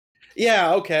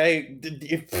Yeah, okay.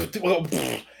 Well,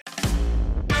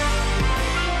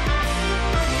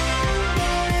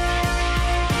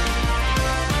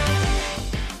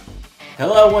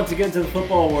 Hello, once again to the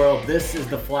football world. This is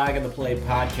the Flag and the Play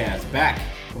podcast, back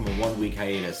from a 1-week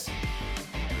hiatus.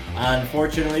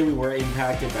 Unfortunately, we were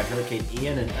impacted by Hurricane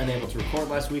Ian and unable to record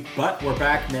last week, but we're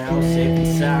back now, safe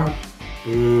and sound.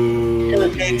 Boo!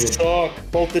 Hurricanes suck.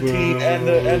 Both the team and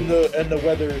the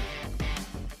weather.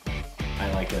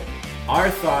 I like it. Our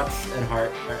thoughts and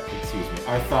hearts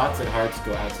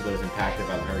go out to those impacted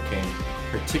by the hurricane,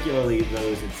 particularly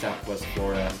those in Southwest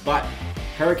Florida. But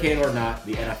hurricane or not,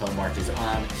 the NFL marches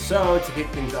on. So to kick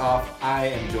things off, I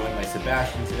am joined by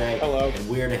Sebastian today. Hello. And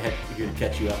we're here to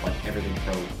catch you up on everything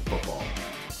pro football.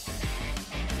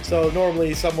 So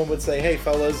normally someone would say, "Hey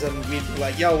fellas," and we'd be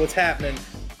like, "Yo, what's happening?"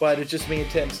 But it's just me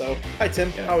and Tim. So hi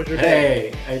Tim, How was your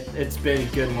day? Hey, it's been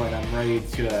a good one. I'm ready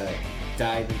to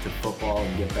dive into football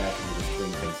and get back into the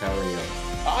spring things. How are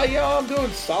you? Yeah, I'm doing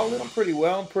solid. I'm pretty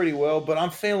well, but I'm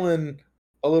feeling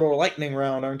a little lightning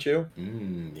round, aren't you?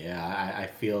 Yeah, I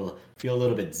feel a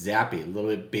little bit zappy, a little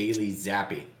bit Bailey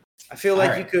zappy. I feel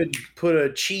like you could put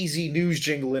a cheesy news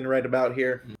jingle in right about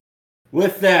here.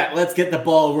 With that, let's get the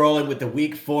ball rolling with the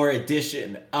Week 4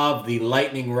 edition of the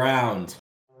Lightning Round.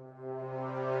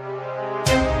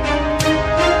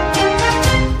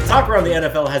 Talk around the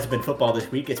NFL hasn't been football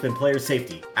this week, it's been player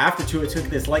safety. After Tua took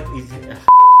this likely...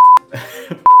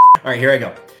 Alright, here I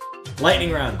go.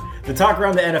 Lightning round. The talk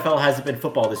around the NFL hasn't been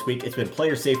football this week, it's been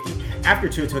player safety. After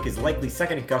Tua took his likely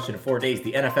second concussion in 4 days,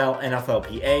 the NFL,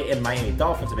 NFLPA, and Miami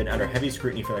Dolphins have been under heavy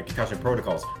scrutiny for their concussion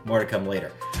protocols. More to come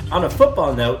later. On a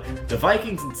football note, the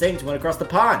Vikings and Saints went across the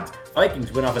pond.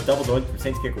 Vikings went off a double doink from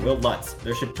Saints kicker Will Lutz.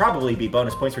 There should probably be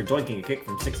bonus points for doinking a kick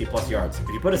from 60-plus yards. If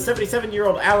you put a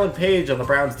 77-year-old Alan Page on the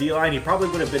Browns' D-line, he probably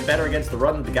would have been better against the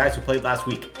run than the guys who played last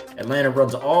week. Atlanta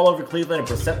runs all over Cleveland, and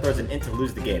Brissett throws an int to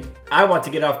lose the game. I want to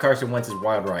get off Carson Wentz's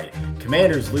wild ride.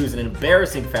 Commanders lose in an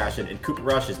embarrassing fashion, and Cooper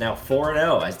Rush is now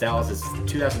 4-0 as Dallas'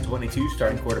 2022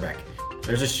 starting quarterback.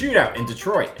 There's a shootout in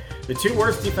Detroit. The two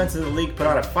worst defenses in the league put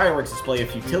on a fireworks display of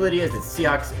futility as the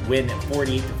Seahawks win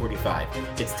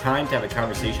 48-45. It's time to have a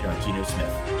conversation on Geno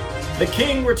Smith. The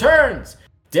King returns!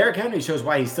 Derrick Henry shows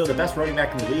why he's still the best running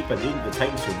back in the league by leading the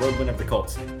Titans to a road win of the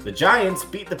Colts. The Giants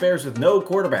beat the Bears with no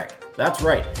quarterback. That's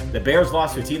right, the Bears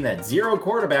lost to a team that had 0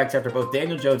 quarterbacks after both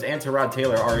Daniel Jones and Tyrod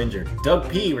Taylor are injured. Doug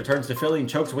P returns to Philly and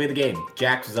chokes away the game.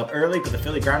 Jax was up early, but the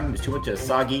Philly grounding was too much of a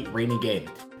soggy, rainy game.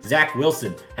 Zach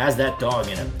Wilson has that dog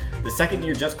in him. The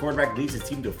second-year Jets quarterback leads his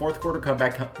team to a fourth-quarter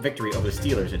comeback victory over the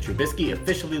Steelers, and Trubisky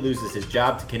officially loses his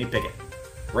job to Kenny Pickett.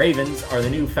 Ravens are the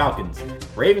new Falcons.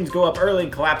 Ravens go up early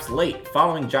and collapse late,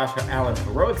 following Josh Allen's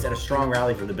heroics and a strong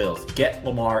rally from the Bills. Get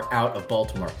Lamar out of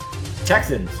Baltimore.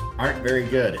 Texans aren't very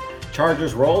good.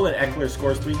 Chargers roll and Eckler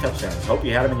scores 3 touchdowns. Hope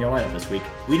you had him in your lineup this week.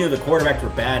 We knew the quarterbacks were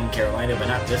bad in Carolina, but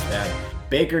not this bad.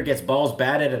 Baker gets balls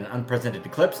batted at an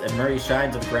unprecedented clips, and Murray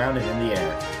shines on the ground and in the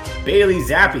air. Bailey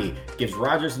Zappi gives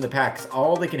Rodgers and the Packs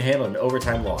all they can handle in an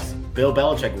overtime loss. Bill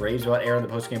Belichick raves about air in the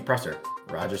postgame presser.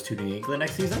 Rodgers to New England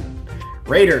next season?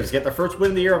 Raiders get their first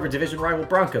win of the year over division rival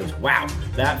Broncos. Wow,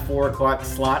 that 4 o'clock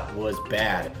slot was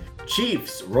bad.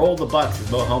 Chiefs roll the Bucks as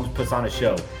Mahomes puts on a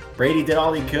show. Brady did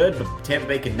all he could, but Tampa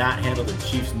Bay could not handle the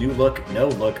Chiefs' new look,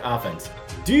 no-look offense.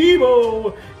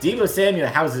 Deebo Samuel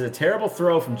houses a terrible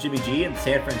throw from Jimmy G, and the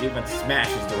San Fran defense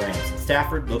smashes the Rams.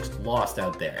 Stafford looks lost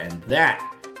out there, and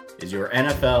that is your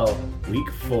NFL Week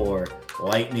 4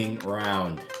 Lightning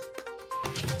Round.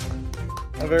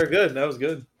 Oh, very good. That was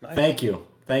good. Nice. Thank you.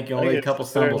 Only a couple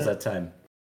stumbles that time.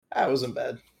 That wasn't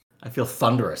bad. I feel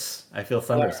thunderous. I feel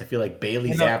like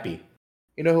Bailey Zappi.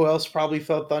 You know who else probably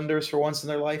felt thunderous for once in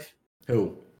their life?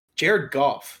 Who? Jared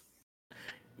Goff.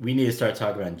 We need to start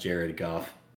talking about Jared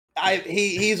Goff.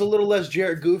 He's a little less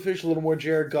Jared Goofish, a little more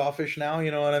Jared Goffish now.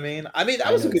 You know what I mean?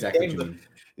 That was a good game.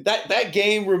 That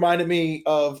game reminded me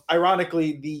of,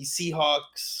 ironically, the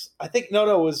Seahawks. I think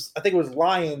it was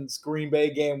Lions Green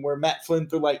Bay game where Matt Flynn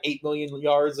threw like 8 million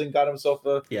yards and got himself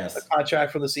a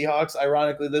contract from the Seahawks.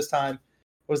 Ironically, this time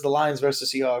was the Lions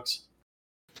versus Seahawks.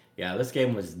 Yeah, this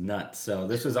game was nuts. So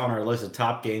this was on our list of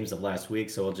top games of last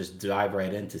week. So we'll just dive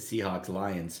right into Seahawks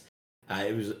Lions.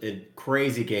 It was a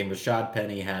crazy game. Rashad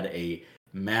Penny had a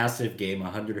massive game,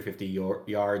 150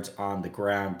 yards on the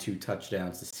ground, 2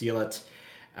 touchdowns to seal it.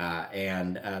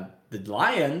 And the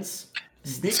Lions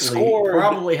sneakily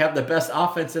probably have the best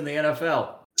offense in the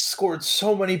NFL. Scored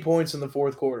so many points in the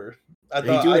fourth quarter.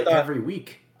 They do it every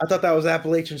week. I thought that was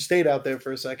Appalachian State out there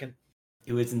for a second.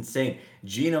 It was insane.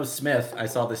 Geno Smith, I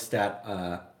saw this stat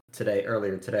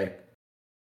earlier today.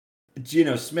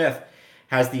 Geno Smith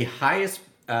has the highest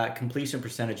completion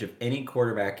percentage of any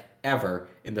quarterback ever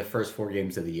in the first 4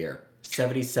 games of the year.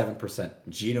 77%.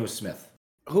 Geno Smith.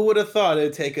 Who would have thought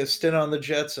it'd take a stint on the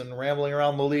Jets and rambling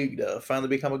around the league to finally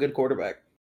become a good quarterback?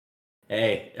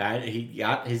 Hey,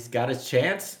 he's got his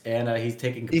chance, and he's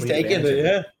taking it.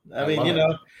 Yeah, I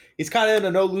mean, he's kind of in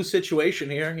a no-lose situation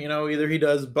here. Either he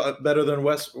does better than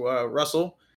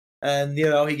Russell, and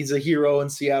he's a hero in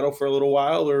Seattle for a little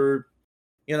while, or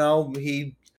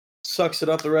he sucks it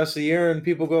up the rest of the year, and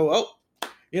people go,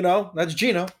 oh, that's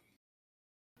Geno.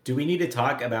 Do we need to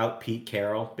talk about Pete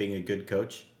Carroll being a good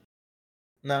coach?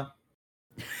 No.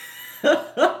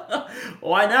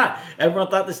 Why not? Everyone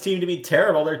thought this team to be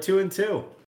terrible. They're 2-2.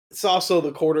 It's also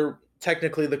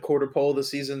technically the quarter pole of the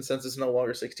season, since it's no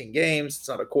longer 16 games. It's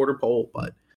not a quarter pole,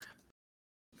 but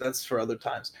that's for other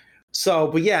times. So,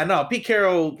 but yeah, no, Pete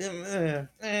Carroll. I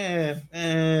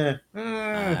don't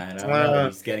know.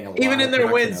 He's getting a lot even in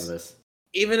their wins. Out of this.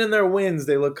 Even in their wins,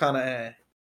 they look kind of.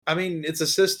 I mean, it's a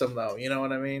system, though. You know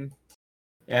what I mean?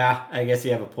 Yeah, I guess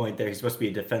you have a point there. He's supposed to be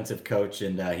a defensive coach,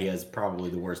 and he has probably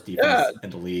the worst defense in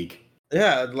the league.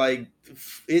 Yeah, like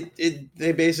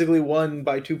they basically won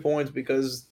by 2 points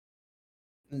because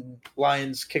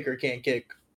Lions kicker can't kick.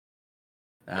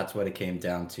 That's what it came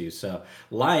down to. So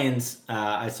Lions,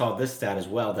 I saw this stat as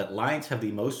well, that Lions have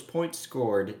the most points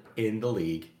scored in the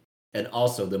league and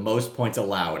also the most points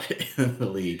allowed in the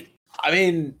league. I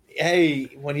mean, hey,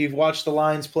 when you've watched the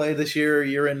Lions play this year,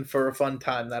 you're in for a fun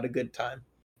time, not a good time.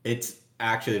 It's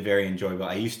actually very enjoyable.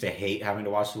 I used to hate having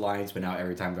to watch the Lions, but now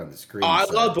every time they're on the screen, I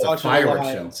loved watching the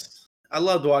Lions. I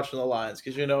loved watching the Lions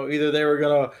because, either they were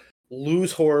going to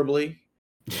lose horribly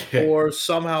or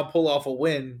somehow pull off a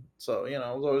win. So, it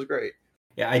was always great.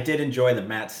 Yeah, I did enjoy the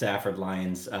Matt Stafford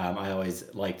Lions. I always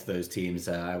liked those teams.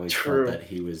 I always thought that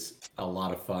he was a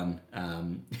lot of fun.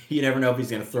 You never know if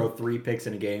he's going to throw 3 picks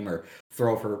in a game or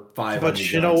throw for 500 yards.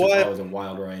 But you know what? It's always a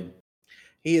wild ride.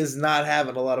 He is not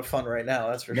having a lot of fun right now,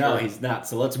 that's for sure. No, he's not.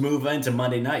 So let's move into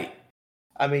Monday night.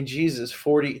 I mean, Jesus,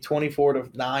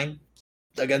 24-9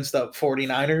 against the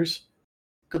 49ers.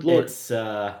 Good Lord.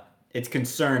 It's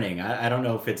concerning. I don't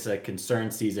know if it's a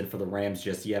concern season for the Rams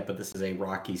just yet, but this is a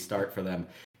rocky start for them.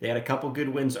 They had a couple good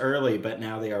wins early, but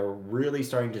now they are really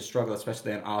starting to struggle,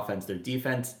 especially on offense. Their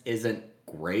defense isn't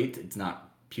great. It's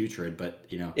not putrid, but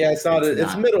yeah, it's not.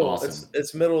 It's middle. Awesome.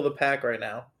 It's middle of the pack right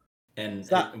now. And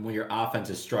when your offense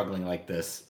is struggling like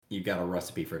this, you've got a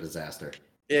recipe for disaster.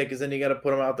 Yeah, because then you got to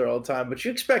put them out there all the time. But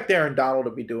you expect Aaron Donald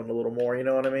to be doing a little more. You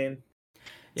know what I mean?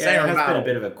 Yeah, it has been a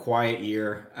bit of a quiet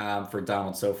year for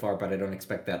Donald so far, but I don't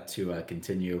expect that to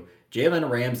continue. Jalen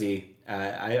Ramsey,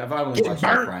 I've only watched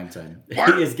him in prime time.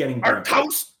 He is getting burnt.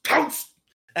 Toast!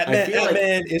 That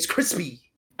man is crispy.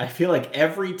 I feel like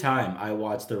every time I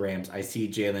watch the Rams, I see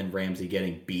Jalen Ramsey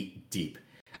getting beat deep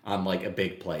on like a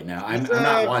big play. Now, I'm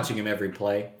not watching him every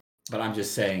play, but I'm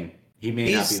just saying he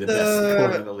may not be the best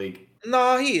corner in the league.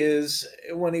 No, he is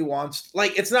when he wants.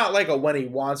 Like, it's not like a when he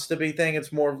wants to be thing.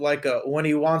 It's more of like a when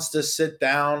he wants to sit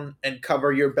down and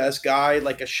cover your best guy,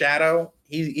 like a shadow.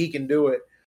 He can do it.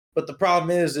 But the problem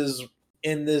is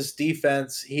in this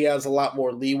defense, he has a lot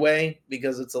more leeway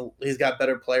because he's got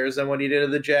better players than what he did at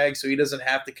the Jags, so he doesn't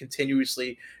have to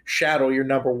continuously shadow your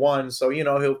number one. So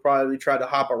he'll probably try to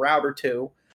hop a route or two,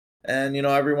 and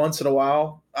every once in a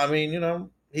while, I mean,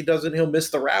 he'll miss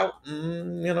the route,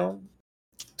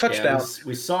 touchdown. Yeah,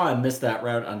 we saw him miss that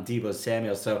route on Deebo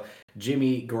Samuel. So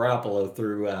Jimmy Garoppolo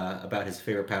threw about his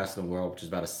favorite pass in the world, which is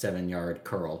about a 7-yard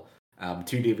curl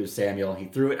to Deebo Samuel. He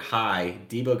threw it high.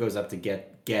 Deebo goes up to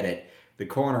get it. The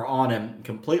corner on him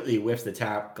completely whiffs the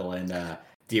tackle, and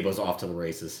Deebo's off to the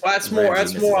races. Well, that's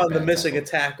more on the missing a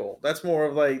tackle. That's more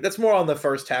on the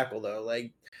first tackle though.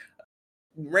 Like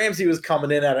Ramsey was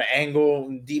coming in at an angle,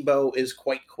 and Deebo is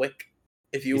quite quick.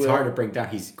 He's hard to bring down.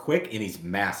 He's quick and he's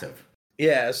massive.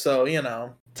 Yeah, so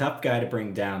tough guy to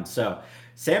bring down. So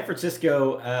San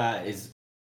Francisco is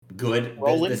good.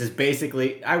 This is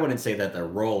basically, I wouldn't say that they're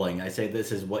rolling. I say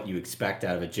this is what you expect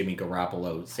out of a Jimmy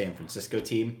Garoppolo San Francisco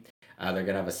team. They're going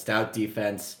to have a stout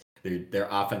defense. Their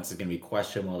offense is going to be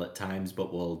questionable at times,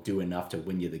 but will do enough to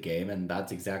win you the game, and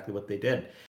that's exactly what they did.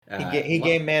 He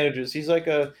game manages. He's like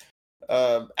a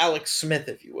Alex Smith,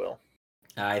 if you will.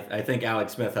 I think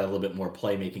Alex Smith had a little bit more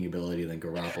playmaking ability than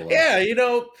Garoppolo. Yeah,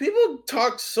 people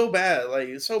talk so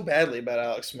badly about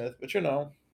Alex Smith, but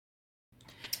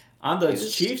on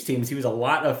those Chiefs teams, he was a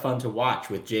lot of fun to watch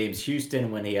with James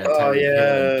Houston when he had Tyreek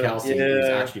Hill and Kelsey. Yeah. It was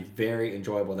actually very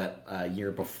enjoyable that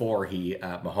year before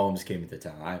Mahomes came into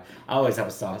town. I always have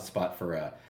a soft spot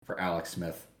for Alex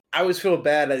Smith. I always feel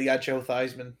bad that he got Joe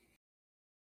Theismann.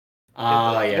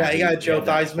 Yeah, he got Joe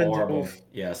Theismann.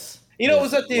 Yes.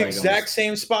 Was that the exact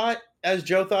same spot as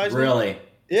Joe Theismann? Really?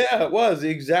 Yeah, it was the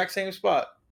exact same spot.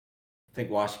 I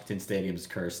think Washington Stadium's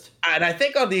cursed. And I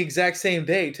think on the exact same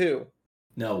day, too.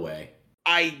 No way.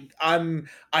 I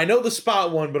know the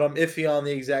spot one, but I'm iffy on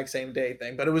the exact same day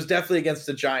thing. But it was definitely against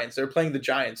the Giants. They're playing the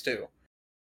Giants, too.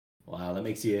 Wow, that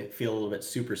makes you feel a little bit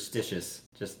superstitious.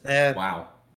 Just, wow.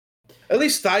 At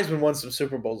least Theismann won some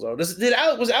Super Bowls, though.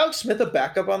 Was Alex Smith a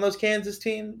backup on that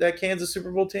Kansas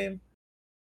Super Bowl team?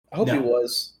 I hope he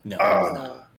was. No, he was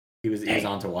not. He was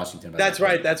on to Washington. That's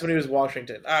right. That's when he was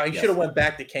Washington. He should have went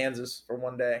back to Kansas for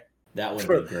one day. That would have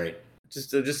been great.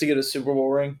 Just to get a Super Bowl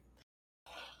ring.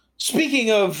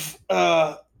 Speaking of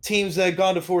teams that have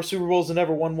gone to 4 Super Bowls and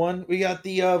never won one, we got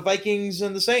the Vikings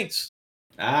and the Saints.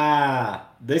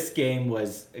 This game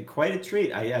was quite a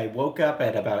treat. I woke up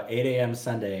at about 8 a.m.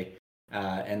 Sunday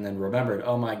and then remembered,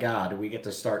 oh my God, we get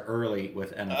to start early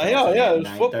with NFL. Yeah, it was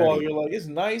football. You're like, it's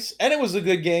nice. And it was a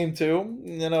good game, too.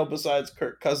 Besides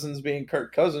Kirk Cousins being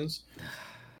Kirk Cousins.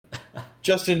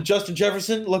 Justin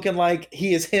Jefferson looking like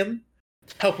he is him,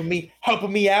 helping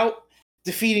me out,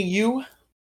 defeating you.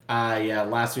 Yeah,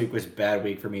 last week was a bad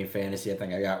week for me in fantasy. I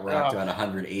think I got rocked about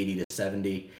 180 to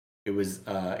 70. It was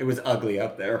ugly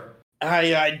up there.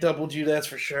 I doubled you, that's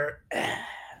for sure.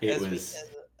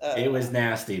 It was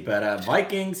nasty, but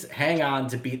Vikings hang on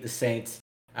to beat the Saints.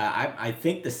 I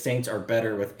think the Saints are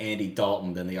better with Andy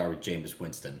Dalton than they are with Jameis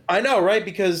Winston. I know, right?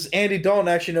 Because Andy Dalton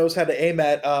actually knows how to aim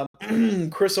at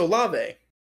Chris Olave,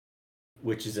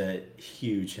 which is a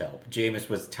huge help. Jameis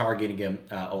was targeting him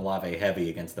Olave heavy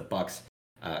against the Bucs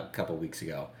a couple weeks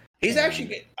ago. He's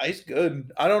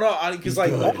good. I don't know, because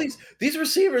like all these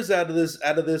receivers out of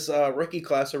this rookie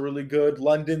class are really good.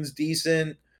 London's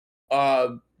decent.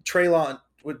 Treylon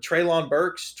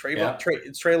Burks.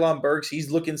 It's Treylon Burks.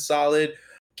 He's looking solid.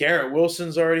 Garrett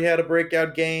Wilson's already had a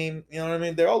breakout game. You know what I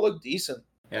mean? They all look decent.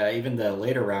 Yeah, even the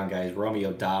later round guys.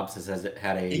 Romeo Doubs has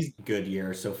had a good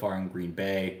year so far in Green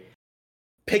Bay.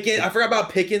 I forgot about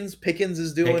Pickens. Pickens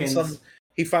is doing some.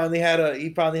 He finally had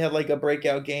like a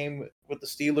breakout game with the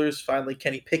Steelers. Finally,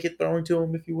 Kenny Pickett throwing to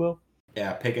him, if you will.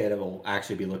 Yeah, Pickett will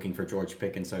actually be looking for George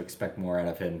Pickens, so expect more out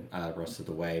of him rest of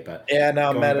the way. But yeah,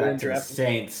 now I'm mad at the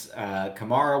Saints.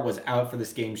 Kamara was out for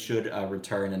this game, should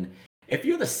return. And if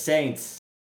you're the Saints,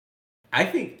 I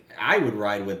think I would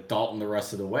ride with Dalton the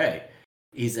rest of the way.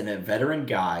 He's a veteran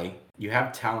guy. You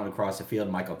have talent across the field.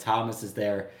 Michael Thomas is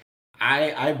there.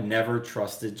 I've never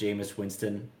trusted Jameis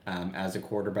Winston as a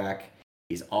quarterback.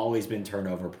 He's always been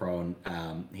turnover prone.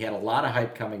 He had a lot of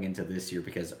hype coming into this year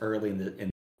because early in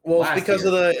well, it's because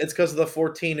of the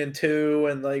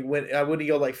 14-2 and like wouldn't he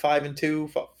go like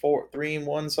 5-2,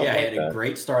 3-1, something. Yeah, he had a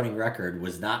great starting record.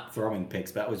 Was not throwing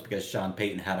picks, but that was because Sean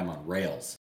Payton had him on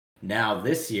rails. Now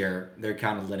this year they're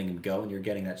kind of letting him go, and you're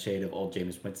getting that shade of old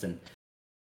Jameis Winston.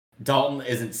 Dalton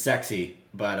isn't sexy,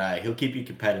 but he'll keep you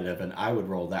competitive, and I would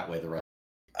roll that way the rest.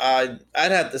 I'd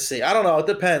have to see. I don't know. It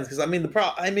depends because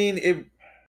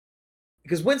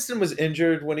because Winston was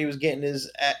injured when he was getting his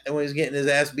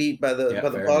ass beat by the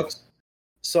Bucs.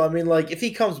 So I mean, like if he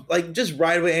comes, like just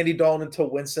ride with Andy Dalton until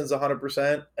Winston's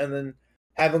 100%, and then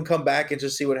have him come back and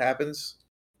just see what happens.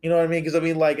 You know what I mean? Because I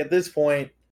mean, like at this point,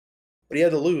 what he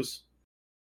had to lose?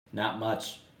 Not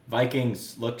much.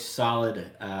 Vikings look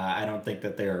solid. I don't think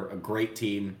that they're a great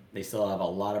team. They still have a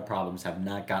lot of problems. Have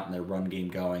not gotten their run game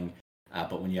going.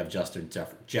 But when you have Justin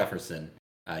Jefferson,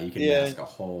 you can mask a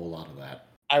whole lot of that.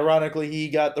 Ironically, he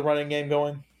got the running game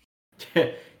going.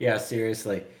 Yeah,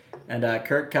 seriously. And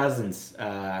Kirk Cousins,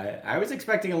 I was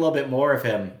expecting a little bit more of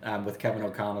him with Kevin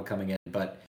O'Connell coming in,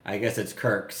 but I guess it's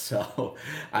Kirk, so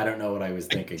I don't know what I was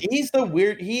thinking. He's the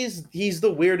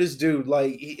weirdest dude.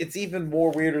 Like it's even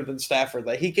more weirder than Stafford.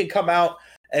 Like he can come out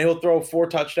and he'll throw 4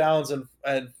 touchdowns and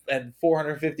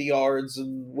 450 yards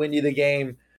and win you the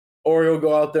game, or he'll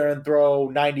go out there and throw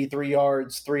 93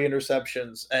 yards, 3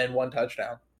 interceptions, and 1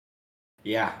 touchdown.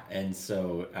 Yeah, and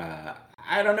so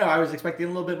I don't know. I was expecting a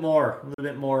little bit more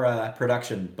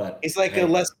production, but he's like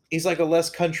a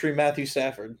less country Matthew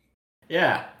Stafford.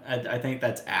 Yeah, I think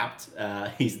that's apt.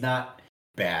 He's not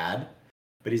bad,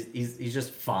 but he's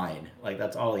just fine. Like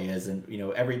that's all he is. And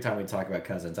every time we talk about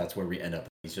Cousins, that's where we end up.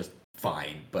 He's just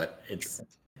fine, but it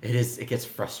gets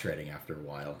frustrating after a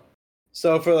while.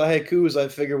 So for the haikus, I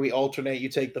figure we alternate. You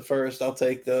take the first, I'll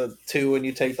take the 2, and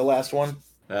you take the last one.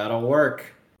 That'll work.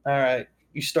 All right.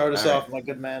 You start us off, my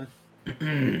good man.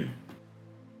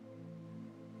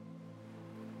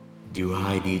 Do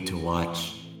I need to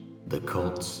watch the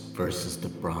Colts versus the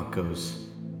Broncos?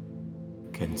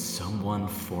 Can someone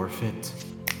forfeit?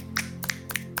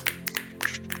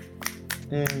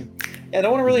 Yeah,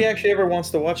 no one really actually ever wants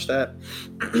to watch that.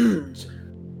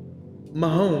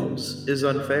 Mahomes is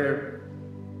unfair.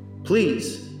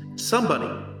 Please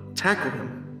Somebody tackle him.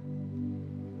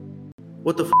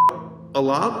 What the a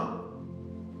lob?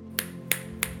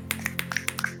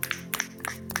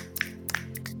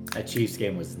 That Chiefs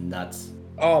game was nuts.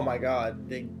 Oh my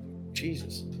God.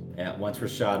 Jesus. Yeah, once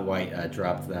Rachaad White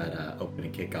dropped that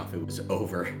opening kickoff, it was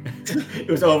over. It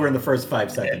was over in the first 5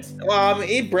 seconds. Well, I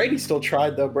mean, Brady still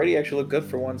tried, though. Brady actually looked good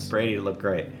for once. Brady looked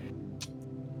great.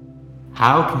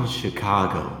 How can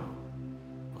Chicago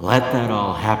let that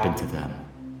all happen to them?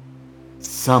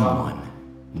 Someone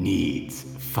needs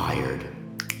fired.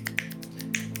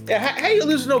 Yeah, how you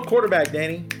lose no quarterback,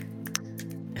 Danny?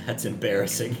 That's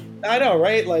embarrassing. I know,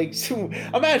 right? Like,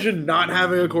 imagine not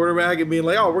having a quarterback and being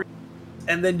like,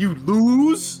 and then you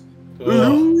lose.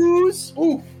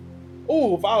 Ooh,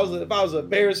 if I was a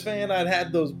Bears fan, I'd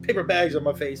had those paper bags on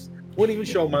my face. Wouldn't even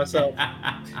show myself.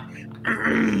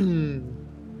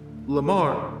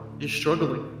 Lamar is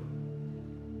struggling.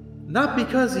 Not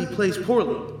because he plays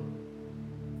poorly,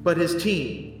 but his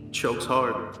team chokes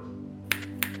hard.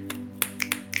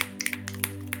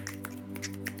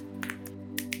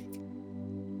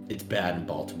 It's bad in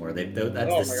Baltimore. That's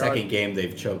the second game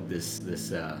they've choked this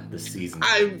season.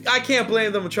 I can't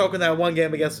blame them for choking that one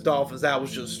game against the Dolphins. That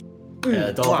was just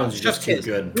the Dolphins are just too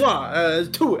good.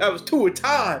 That was two a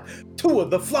time. Tua,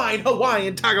 the flying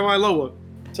Hawaiian Tagovailoa.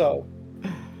 So,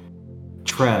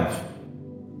 Trev,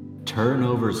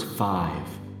 turnovers 5.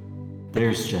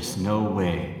 There's just no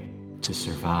way to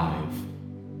survive.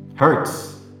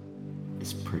 Hurts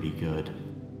is pretty good.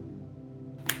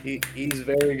 He's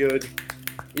very good.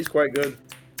 He's quite good.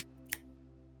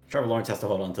 Trevor Lawrence has to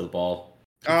hold on to the ball.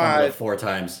 Like 4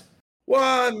 times.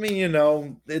 Well, I mean,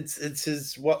 it's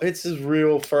his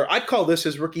real first. I'd call this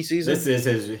his rookie season. This is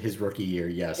his rookie year.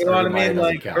 Yes. You know what I mean?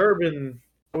 Like count. Urban.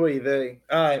 All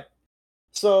right.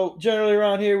 So generally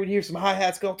around here, we'd hear some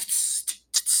hi-hats go,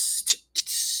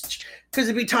 because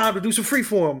it'd be time to do some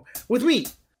freeform with me,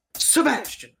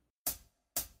 Sebastian.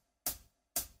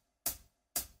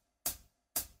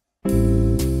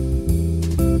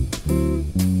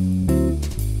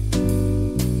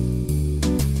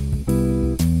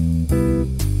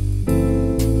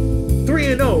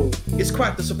 Is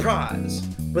quite the surprise,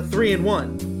 but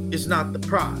 3-1 is not the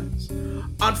prize.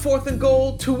 On 4th and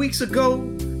goal 2 weeks ago,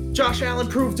 Josh Allen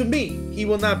proved to me he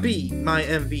will not be my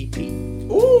MVP.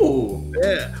 Ooh!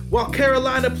 Yeah, while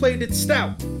Carolina played it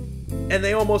stout, and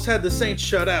they almost had the Saints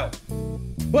shut out.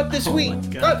 But last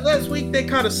week, they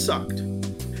kind of sucked.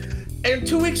 And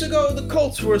 2 weeks ago, the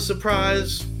Colts were a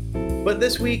surprise, but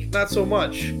this week, not so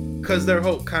much, because their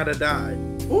hope kind of died.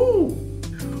 Ooh!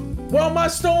 While my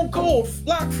Stone Cold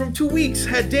lock from 2 weeks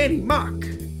had Danny mock,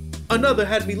 another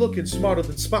had me looking smarter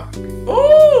than Spock.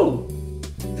 Ooh!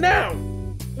 Now,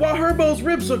 while Herbo's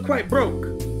ribs are quite broke,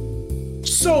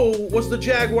 so was the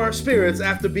Jaguar spirits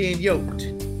after being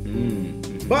yoked.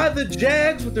 By the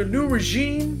Jags with their new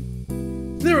regime,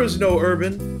 there is no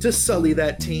Urban to sully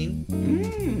that team.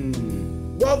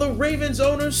 While the Ravens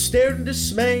owners stared in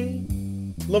dismay,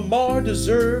 Lamar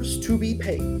deserves to be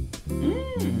paid.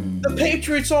 The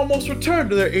Patriots almost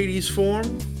returned to their 80s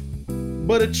form,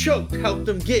 but a choke helped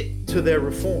them get to their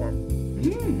reform.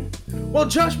 While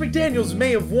Josh McDaniels may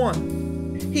have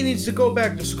won, he needs to go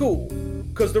back to school,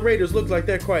 because the Raiders look like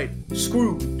they're quite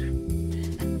screwed.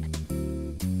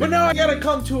 But now I gotta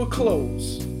come to a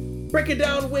close, breaking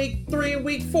down week 3 and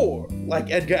week 4, like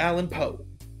Edgar Allan Poe.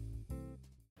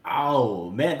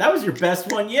 Oh, man, that was your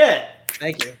best one yet.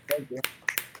 Thank you.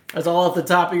 That's all off the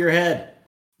top of your head.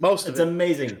 Most of it. It's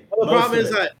amazing. Well, the problem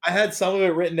is I had some of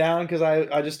it written down because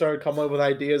I just started coming up with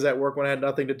ideas at work when I had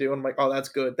nothing to do. And I'm like, oh, that's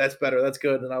good. That's better. That's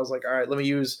good. And I was like, all right, let me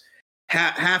use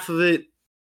half of it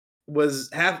was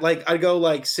I'd go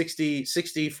like 60,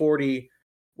 40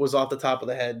 was off the top of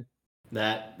the head.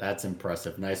 That's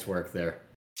impressive. Nice work there.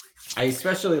 I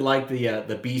especially like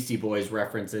the Beastie Boys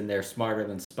reference in there, smarter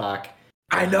than Spock.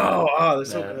 I know. Oh,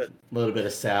 that's so good. A little bit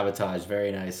of sabotage.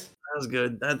 Very nice. That was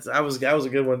good. That was a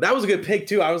good one. That was a good pick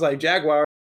too. I was like, Jaguar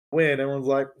win. Everyone's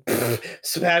like,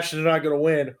 Sebastian, they're not gonna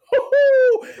win. And then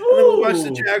we watched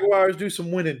the Jaguars do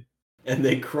some winning. And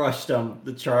they crushed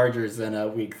the Chargers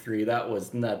in week 3. That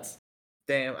was nuts.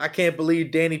 Damn, I can't believe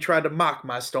Danny tried to mock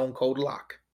my Stone Cold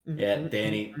lock. Yeah,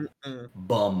 Danny,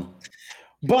 bum.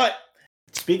 But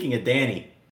speaking of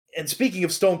Danny, and speaking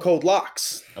of Stone Cold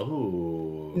locks.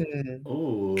 Ooh,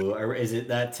 is it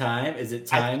that time? Is it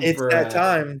time it's for that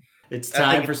time? It's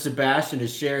time for Sebastian to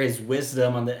share his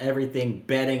wisdom on everything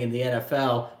betting in the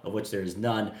NFL, of which there is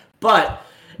none. But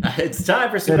it's time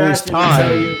for Sebastian to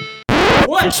tell you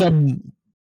what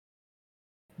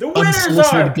the winners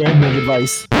are. Gambling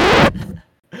advice.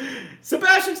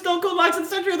 Sebastian Stone Cold Locks in the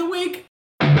Century of the Week.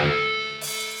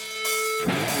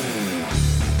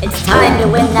 It's time to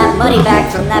win that money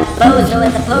back from that bozo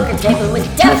at the poker table who was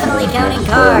definitely counting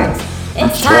cards.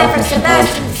 It's time for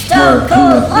Sebastian's Stone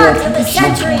Cold Locks of the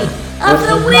Century of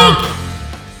the Week!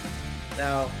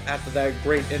 Now, after that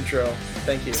great intro,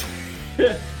 thank you.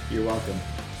 You're welcome.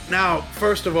 Now,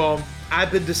 first of all,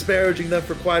 I've been disparaging them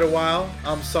for quite a while.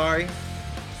 I'm sorry.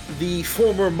 The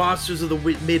former monsters of the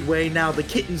Midway, now the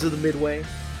kittens of the Midway,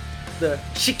 the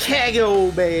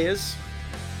Chicago Bears,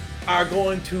 are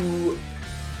going to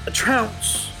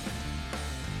trounce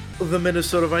the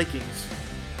Minnesota Vikings.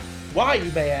 Why,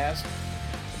 you may ask?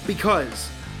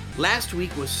 Because last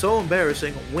week was so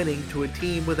embarrassing winning to a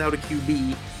team without a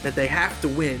QB that they have to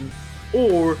win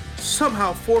or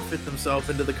somehow forfeit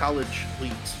themselves into the college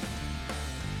leagues.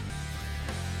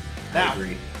 I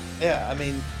agree. Yeah, I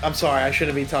mean, I'm sorry, I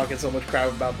shouldn't be talking so much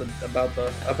crap about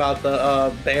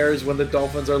the Bears when the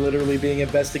Dolphins are literally being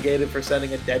investigated for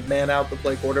sending a dead man out to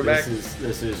play quarterback.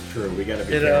 This is true. We gotta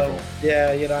be careful.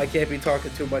 Yeah, I can't be talking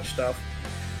too much stuff.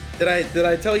 Did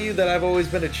I tell you that I've always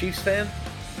been a Chiefs fan?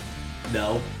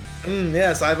 No.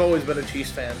 Yes, I've always been a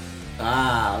Chiefs fan.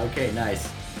 Ah, okay, nice.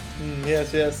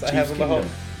 Yes, I have them at home.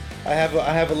 I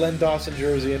have a Len Dawson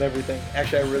jersey and everything.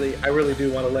 Actually, I really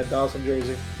do want a Len Dawson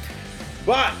jersey.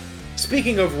 But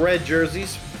speaking of red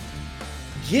jerseys,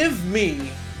 give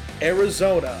me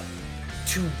Arizona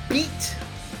to beat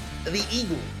the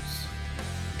Eagles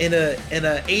in a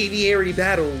aviary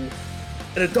battle,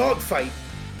 in a dogfight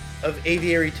of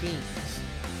aviary teams.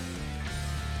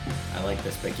 I like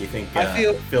this pick. You think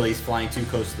Philly's flying too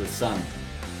close to the sun?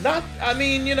 Their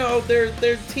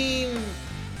team.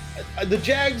 The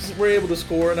Jags were able to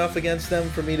score enough against them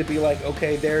for me to be like,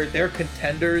 okay, they're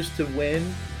contenders to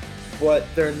win, but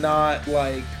they're not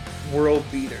like world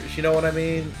beaters. You know what I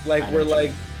mean? Like you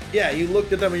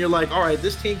looked at them and you're like, all right,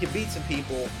 this team can beat some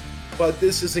people, but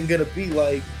this isn't gonna be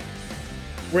like,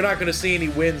 we're not gonna see any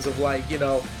wins of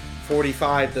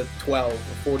 45-12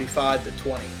 or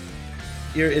 45-20.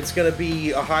 It's gonna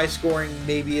be a high scoring,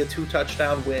 maybe a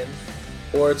 2-touchdown win,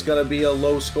 or it's gonna be a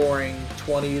low scoring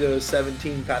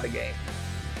 20-17 kind of game.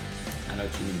 I know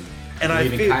what you mean. And I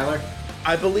believe in Kyler.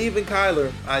 I believe in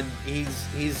Kyler.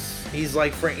 He's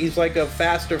like a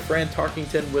faster Fran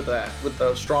Tarkington with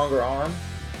a stronger arm.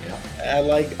 Yeah.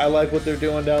 I like what they're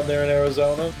doing down there in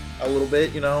Arizona a little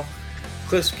bit.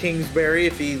 Cliff Kingsbury,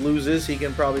 if he loses, he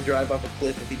can probably drive up a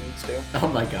cliff if he needs to. Oh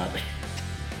my God.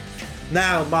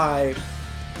 Now my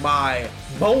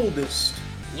boldest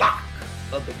lock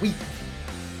of the week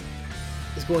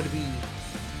is going to be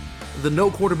the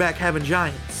no quarterback having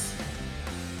Giants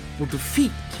will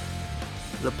defeat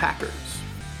the Packers.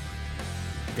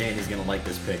 Danny's gonna like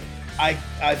this pick. I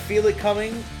feel it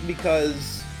coming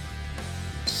because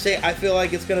I feel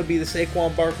like it's gonna be the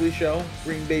Saquon Barkley show.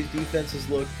 Green Bay's defense has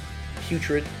looked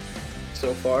putrid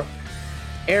so far.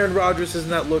 Aaron Rodgers has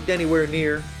not looked anywhere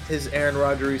near his Aaron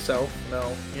Rodgers self.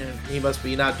 No, he must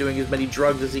be not doing as many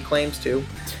drugs as he claims to.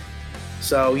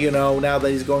 So, now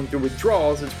that he's going through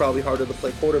withdrawals, it's probably harder to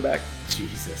play quarterback.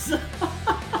 Jesus.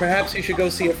 Perhaps he should go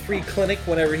see a free clinic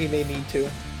whenever he may need to.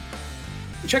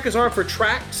 Check his arm for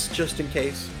tracks, just in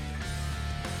case.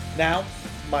 Now,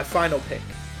 my final pick.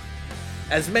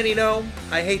 As many know,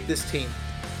 I hate this team.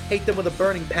 Hate them with a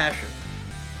burning passion.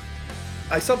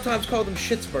 I sometimes call them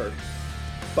Schittsburg.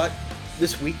 But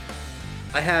this week,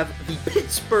 I have the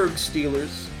Pittsburgh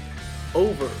Steelers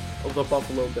over the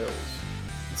Buffalo Bills.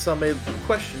 Some may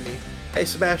question me, hey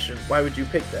Sebastian, why would you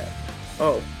pick that?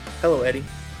 Oh, hello Eddie.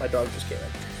 My dog just came in.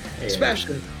 Hey,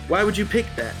 Sebastian, Eddie. Why would you pick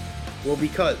that? Well,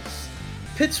 because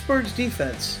Pittsburgh's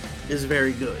defense is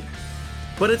very good.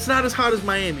 But it's not as hot as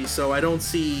Miami, so I don't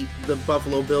see the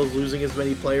Buffalo Bills losing as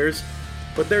many players.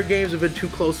 But their games have been too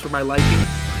close for my liking.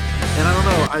 And I don't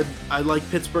know, I like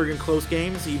Pittsburgh in close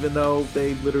games, even though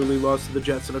they literally lost to the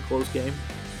Jets in a close game.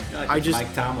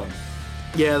 Mike Tomlin.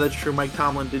 Yeah, that's true. Mike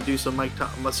Tomlin did do some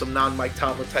non-Mike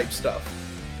Tomlin type stuff.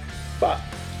 But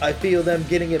I feel them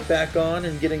getting it back on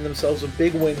and getting themselves a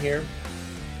big win here.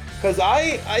 Because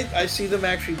I see them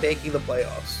actually making the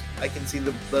playoffs. I can see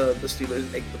the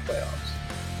Steelers making the playoffs.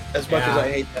 As much as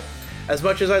I hate them. As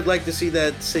much as I'd like to see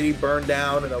that city burn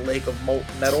down in a lake of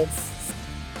molten metal.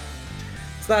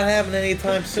 It's not happening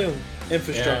anytime soon.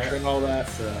 Infrastructure and all that.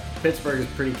 Pittsburgh is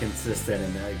pretty consistent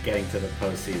in getting to the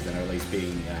postseason, or at least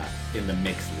being in the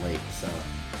mix late. So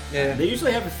they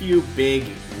usually have a few big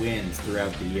wins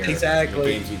throughout the year.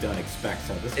 Exactly. Games you don't expect.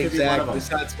 So this could be one of them.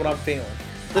 That's what I'm feeling.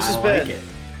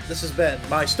 This has been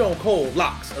my Stone Cold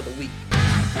Locks of the Week.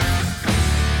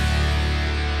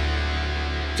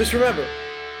 Just remember,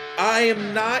 I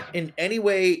am not in any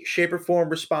way, shape, or form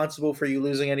responsible for you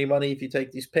losing any money if you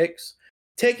take these picks.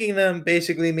 Taking them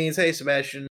basically means, hey,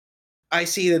 Sebastian, I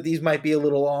see that these might be a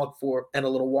little long for and a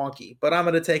little wonky, but I'm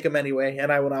going to take them anyway,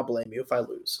 and I will not blame you if I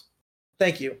lose.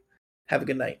 Thank you. Have a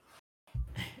good night.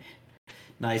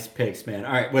 Nice picks, man.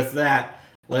 All right, with that,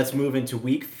 let's move into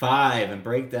week 5 and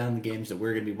break down the games that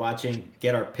we're going to be watching,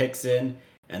 get our picks in,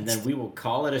 and then we will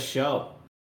call it a show.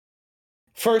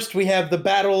 First, we have the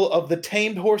battle of the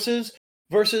tamed horses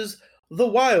versus the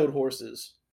wild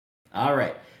horses. All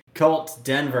right. Colts,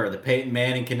 Denver, the Peyton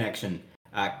Manning connection.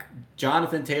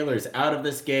 Jonathan Taylor is out of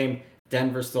this game.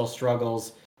 Denver still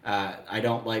struggles. I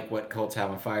don't like what Colts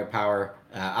have on firepower.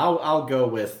 I'll go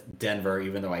with Denver,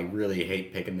 even though I really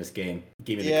hate picking this game.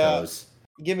 Give me the Coes.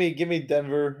 Give me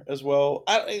Denver as well.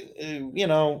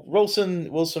 Wilson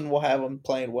will have him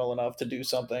playing well enough to do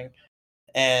something.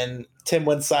 And Tim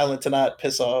went silent to not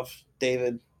piss off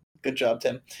David. Good job,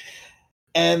 Tim.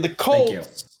 And the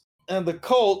Colts.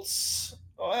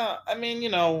 Well, I mean,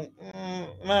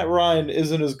 Matt Ryan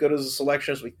isn't as good as a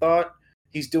selection as we thought.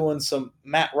 He's doing some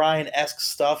Matt Ryan-esque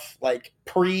stuff, like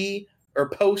pre or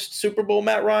post Super Bowl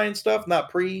Matt Ryan stuff, not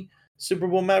pre Super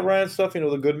Bowl Matt Ryan stuff.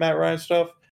 The good Matt Ryan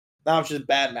stuff. Now it's just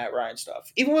bad Matt Ryan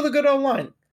stuff. Even with a good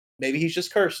O-line, maybe he's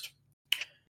just cursed.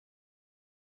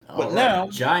 But now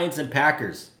Giants and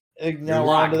Packers. Now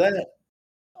we're on to that.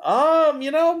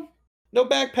 No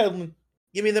backpedaling.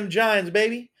 Give me them Giants,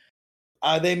 baby.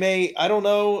 They may. I don't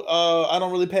know. I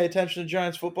don't really pay attention to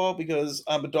Giants football because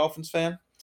I'm a Dolphins fan,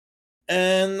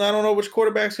 and I don't know which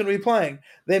quarterback's going to be playing.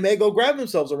 They may go grab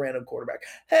themselves a random quarterback.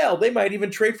 Hell, they might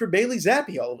even trade for Bailey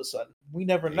Zappi all of a sudden. We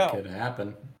never know. It could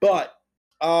happen. But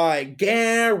I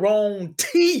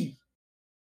guarantee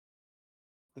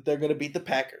that they're going to beat the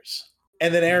Packers.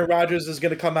 And then Aaron Rodgers is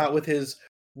going to come out with his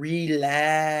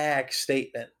relax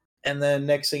statement. And then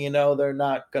next thing you know, they're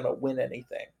not going to win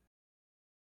anything.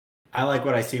 I like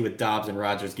what I see with Dobbs and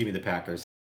Rodgers. Give me the Packers.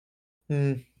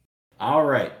 All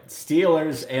right.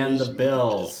 Steelers and the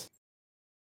Bills.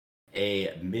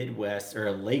 A Midwest or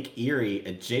a Lake Erie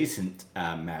adjacent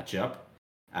matchup.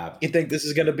 You think this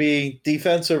is going to be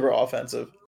defensive or offensive?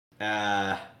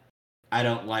 I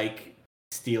don't like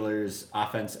Steelers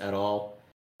offense at all.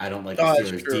 I don't like the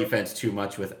Steelers defense too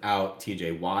much without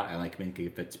TJ Watt. I like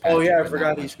Minkah Fitzpatrick. Oh yeah, I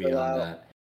forgot he's still out.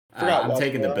 I'm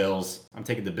taking the Bills. I'm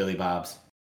taking the Billy Bobs.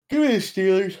 Give me the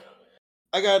Steelers.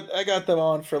 I got them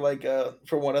on for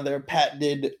for one of their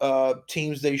patented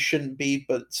teams they shouldn't beat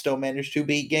but still managed to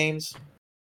beat games.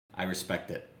 I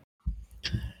respect it.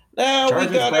 Now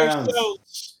Chargers, we got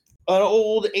ourselves an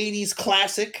old 80s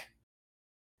classic.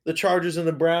 The Chargers and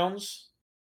the Browns.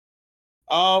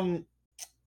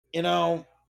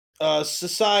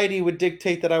 Society would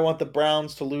dictate that I want the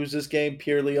Browns to lose this game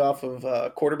purely off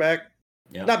of quarterback.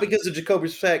 Yep. Not because of Jacoby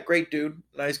Brissett, great dude,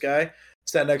 nice guy.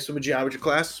 Sat next to him in geometry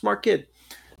class, smart kid.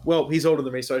 Well, he's older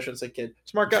than me, so I shouldn't say kid.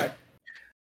 Smart guy.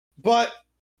 But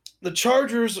the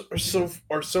Chargers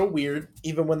are so weird,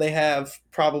 even when they have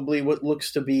probably what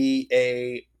looks to be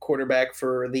a quarterback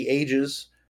for the ages,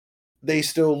 they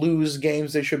still lose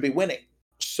games they should be winning.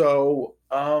 So,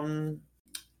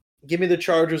 give me the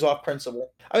Chargers off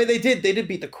principle. I mean, they did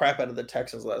beat the crap out of the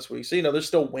Texans last week, so they're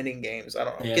still winning games. I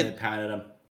don't know. Yeah, they pounded them,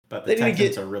 but the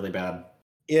Texans are really bad.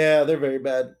 Yeah, they're very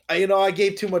bad. I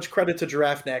gave too much credit to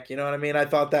Giraffe Neck. You know what I mean? I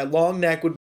thought that long neck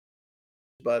would,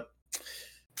 but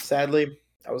sadly,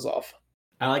 I was off.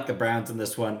 I like the Browns in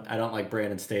this one. I don't like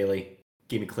Brandon Staley.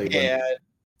 Give me Cleveland. Yeah,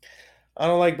 I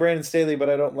don't like Brandon Staley, but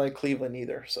I don't like Cleveland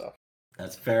either. So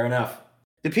that's fair enough.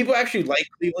 Do people actually like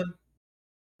Cleveland?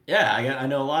 Yeah, I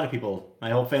know a lot of people. My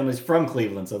whole family's from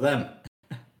Cleveland, so them.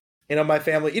 My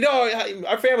family.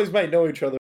 Our families might know each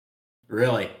other.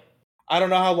 Really? I don't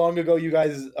know how long ago you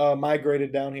guys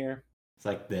migrated down here. It's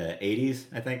like the 80s,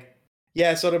 I think.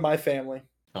 Yeah, so did my family.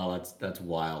 Oh, that's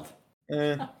wild.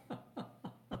 All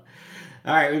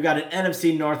right, we've got an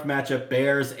NFC North matchup: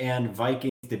 Bears and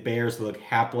Vikings. The Bears look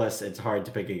hapless. It's hard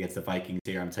to pick against the Vikings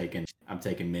here. I'm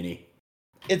taking Mini.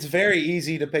 It's very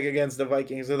easy to pick against the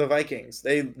Vikings. They're the Vikings.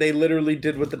 They literally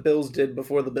did what the Bills did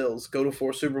before the Bills: go to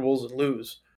 4 Super Bowls and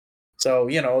lose. So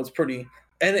it's pretty.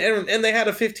 And they had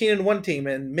a 15-1 team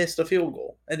and missed a field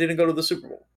goal and didn't go to the Super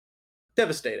Bowl.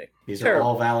 Devastating. These are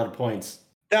all valid points.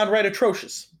 Downright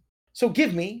atrocious. So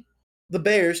give me the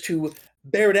Bears to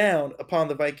bear down upon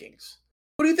the Vikings.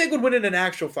 Who do you think would win in an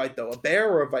actual fight, though? A bear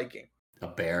or a Viking? A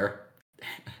bear.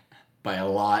 By a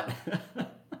lot.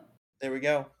 There we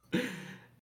go.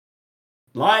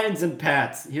 Lions and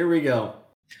Pats. Here we go.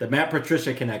 The Matt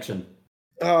Patricia connection.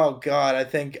 Oh God, I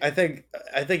think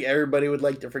everybody would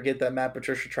like to forget that Matt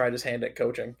Patricia tried his hand at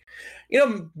coaching.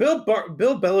 Bill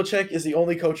Belichick is the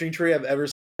only coaching tree I've ever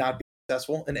seen not be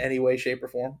successful in any way, shape, or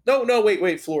form. No,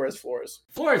 wait, Flores.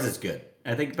 Flores is good,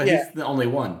 I think, but he's the only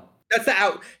one.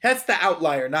 That's the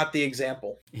outlier, not the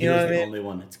example. He was the only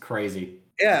one. It's crazy.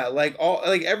 Yeah,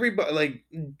 everybody,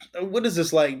 what is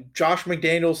this, like Josh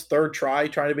McDaniels' third trying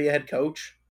to be a head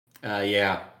coach?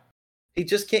 Yeah. He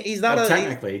just can't. He's not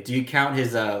technically. Do you count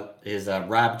his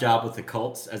rap job with the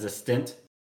Colts as a stint?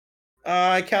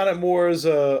 I count it more as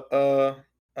a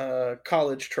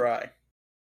college try.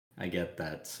 I get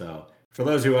that. So, for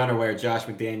those who are unaware, Josh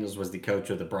McDaniels was the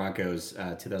coach of the Broncos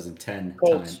 2010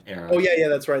 Colts. time era. Oh yeah,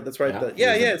 that's right.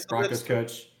 Yeah. Broncos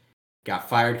coach got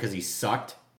fired because he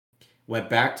sucked. Went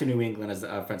back to New England as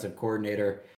the offensive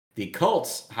coordinator. The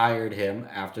Colts hired him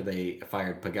after they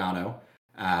fired Pagano.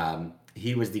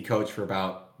 He was the coach for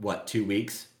about 2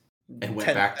 weeks, and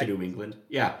went back to New England.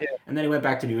 Yeah, and then he went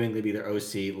back to New England to be their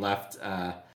OC. Left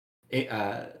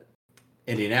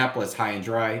Indianapolis high and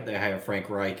dry. They hired Frank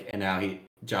Reich, and now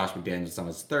Josh McDaniels on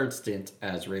his third stint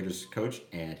as Raiders coach,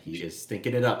 and he is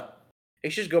stinking it up. He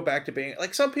should go back to being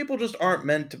like, some people just aren't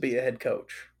meant to be a head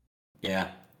coach. Yeah,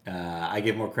 I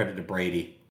give more credit to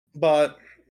Brady. But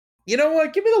you know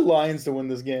what? Give me the Lions to win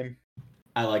this game.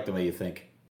 I like the way you think.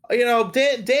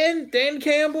 Dan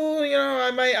Campbell,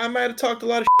 I might have talked a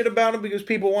lot of shit about him because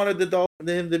people wanted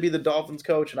him to be the Dolphins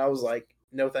coach, and I was like,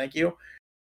 no, thank you.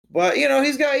 But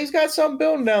he's got something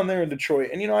building down there in Detroit,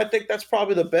 and I think that's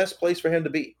probably the best place for him to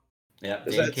be. Yeah,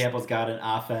 Dan Campbell's got an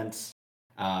offense.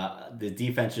 The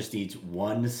defense just needs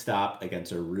one stop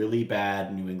against a really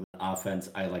bad New England offense.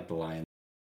 I like the Lions.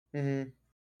 Mm-hmm.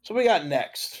 So we got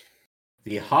next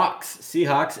the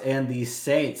Seahawks, and the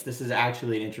Saints. This is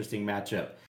actually an interesting matchup.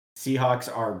 Seahawks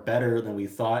are better than we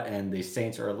thought, and the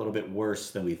Saints are a little bit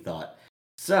worse than we thought.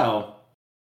 So,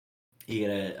 you get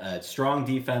a strong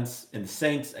defense in the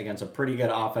Saints against a pretty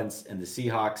good offense in the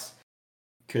Seahawks.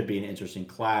 Could be an interesting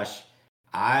clash.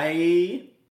 I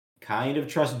kind of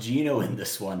trust Geno in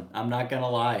this one. I'm not going to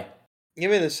lie. Give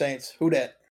me the Saints. Who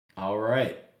dat? All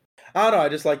right. I don't know. I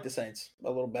just like the Saints a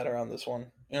little better on this one.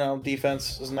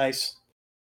 Defense is nice.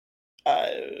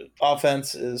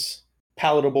 Offense is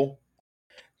palatable.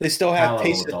 They still have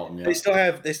Taysom. Yeah. They still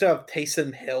have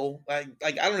Taysom Hill. I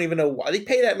don't even know why they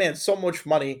pay that man so much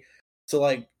money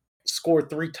to score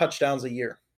 3 touchdowns a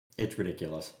year. It's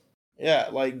ridiculous.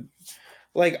 Yeah,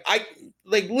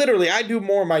 literally, I do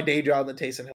more of my day job than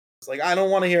Taysom Hill. I don't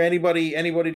want to hear anybody.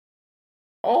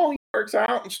 Oh, he works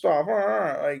out and stuff.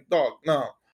 Dog, no.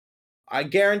 I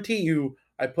guarantee you,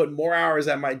 I put more hours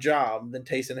at my job than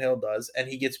Taysom Hill does, and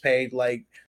he gets paid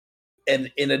in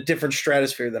a different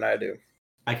stratosphere than I do.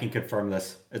 I can confirm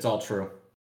this. It's all true.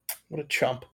 What a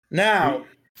chump. Now,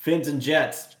 Fins and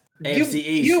Jets, AFC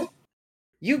East.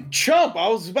 You chump. I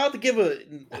was about to give a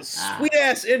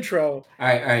sweet-ass intro. All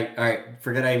right.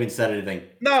 Forget I even said anything.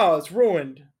 No, it's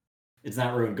ruined. It's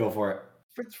not ruined. Go for it.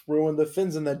 It's ruined. The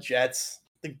Fins and the Jets.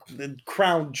 The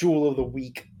crown jewel of the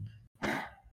week.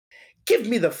 Give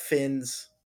me the Fins.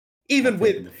 Even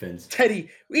with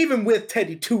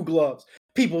Teddy Two Gloves.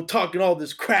 People talking all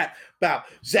this crap about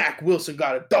Zach Wilson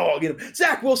got a dog in him.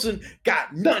 Zach Wilson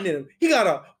got nothing in him. He got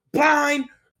a blind,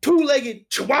 2-legged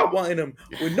chihuahua in him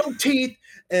with no teeth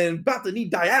and about to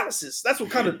need dialysis. That's what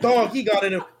kind of dog he got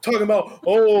in him. Talking about,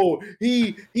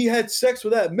 he had sex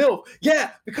with that MILF.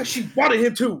 Yeah, because she wanted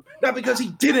him to. Not because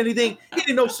he did anything. He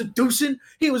didn't know seducing.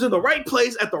 He was in the right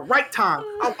place at the right time.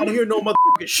 I don't want to hear no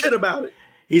motherfucking shit about it.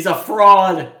 He's a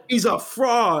fraud.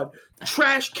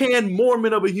 Trash can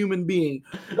Mormon of a human being.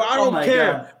 But I don't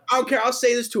care. God. I don't care. I'll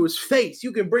say this to his face.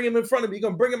 You can bring him in front of me. You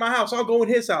can bring him in my house. I'll go in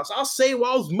his house. I'll say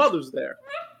while his mother's there.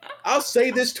 I'll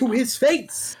say this to his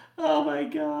face. Oh my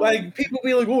God. People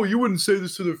be like, oh, you wouldn't say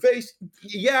this to their face.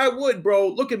 Yeah, I would, bro.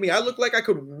 Look at me. I look like I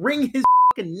could wring his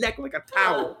fucking neck like a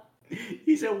towel.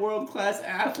 He's a world-class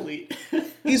athlete.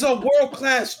 He's a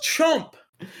world-class chump.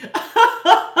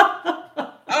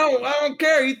 I don't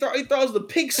care. He throws the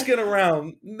pigskin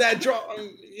around. That draw,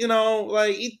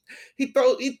 he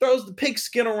throws the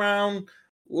pigskin around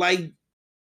like.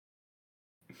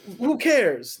 Who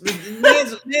cares?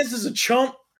 Nance is a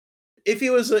chump. If he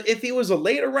was a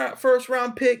later first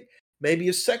round pick, maybe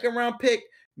a second round pick,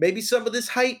 maybe some of this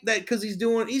hype because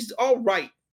he's all right.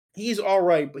 He's all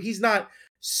right, but he's not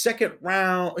second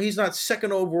round. He's not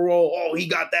second overall. Oh, he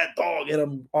got that dog in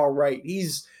him. All right.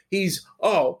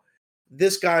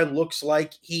 This guy looks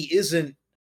like he isn't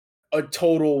a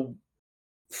total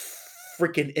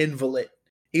freaking invalid.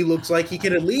 He looks like he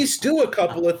can at least do a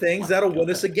couple of things that'll win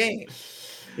us a game.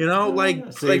 So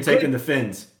you're taking the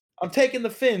Fins. I'm taking the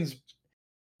Fins.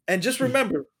 And just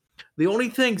remember, the only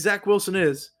thing Zach Wilson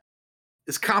is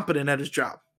competent at his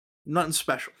job. Nothing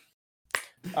special.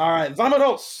 All right,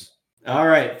 vámonos. All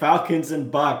right, Falcons and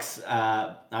Bucks.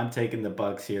 I'm taking the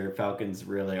Bucks here. Falcons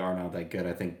really are not that good.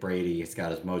 I think Brady has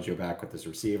got his mojo back with his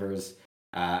receivers.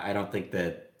 I don't think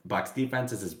that Bucks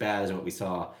defense is as bad as what we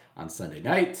saw on Sunday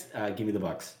night. Give me the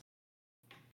Bucks.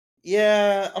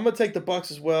 Yeah, I'm gonna take the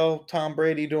Bucks as well. Tom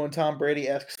Brady doing Tom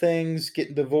Brady-esque things,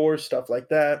 getting divorced, stuff like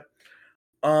that.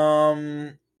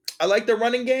 I like the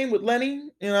running game with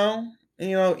Lenny. You know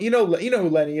who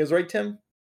Lenny is, right, Tim?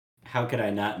 How could I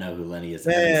not know who Lenny is?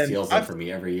 Evan Man, steals them from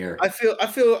me every year. I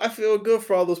feel good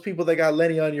for all those people that got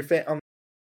Lenny on your fan.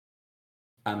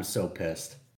 I'm so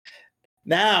pissed.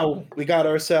 Now we got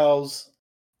ourselves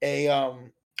a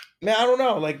man, I don't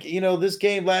know. Like, this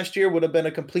game last year would have been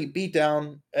a complete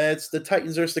beatdown. It's the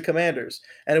Titans versus the Commanders,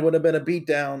 and it would have been a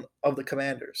beatdown of the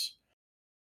Commanders.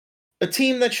 A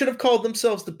team that should have called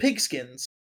themselves the Pigskins.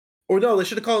 Or no, they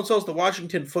should have called themselves the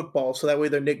Washington Football, so that way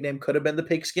their nickname could have been the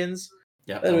Pigskins.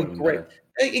 Yeah, that would have been great. Better.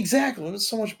 Exactly, it was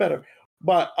so much better.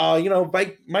 But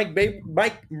Mike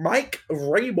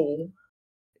Vrabel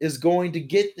is going to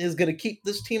keep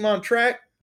this team on track.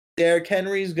 Derrick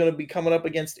Henry is going to be coming up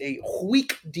against a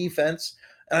weak defense.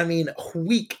 I mean,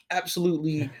 weak,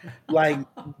 absolutely, like,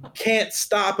 can't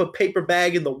stop a paper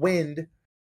bag in the wind.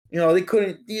 They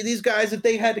couldn't. These guys, if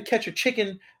they had to catch a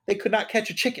chicken, they could not catch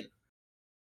a chicken.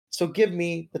 So give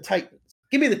me the Titans.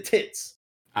 Give me the tits.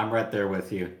 I'm right there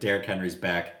with you. Derrick Henry's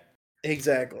back.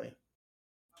 Exactly.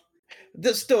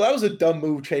 That was a dumb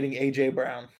move trading A.J.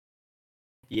 Brown.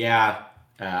 Yeah,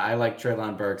 I like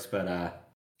Treylon Burks, but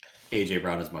A.J.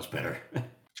 Brown is much better.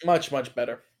 Much, much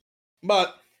better.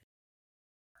 But,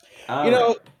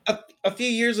 a few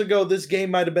years ago, this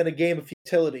game might have been a game of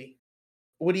futility.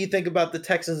 What do you think about the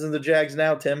Texans and the Jags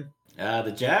now, Tim?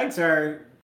 The Jags are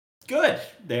good.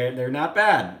 They're not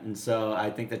bad. And so I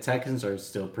think the Texans are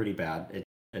still pretty bad.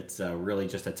 It's really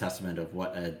just a testament of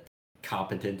what a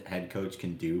competent head coach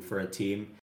can do for a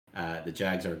team. The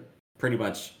Jags are pretty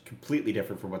much completely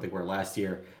different from what they were last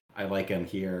year. I like them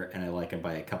here, and I like them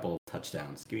by a couple of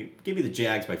touchdowns. Give me the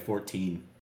Jags by 14.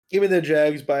 Give me the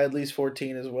Jags by at least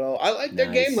 14 as well. I liked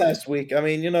their game last week. I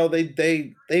mean,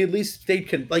 they at least they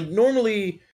can, like,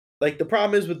 normally, like, the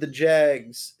problem is with the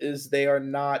Jags is they are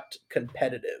not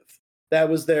competitive. That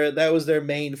was their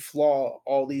main flaw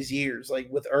all these years. Like,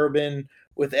 with Urban,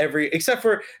 with except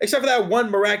for that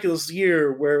one miraculous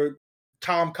year where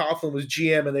Tom Coughlin was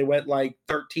GM and they went like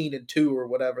 13-2 or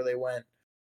whatever. They went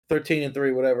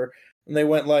 13-3, whatever, and they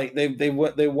went like they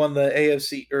won the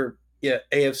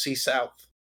AFC South.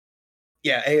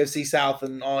 Yeah, AFC South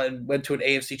and went to an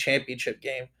AFC Championship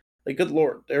game. Like, good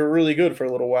Lord, they were really good for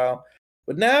a little while.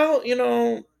 But now,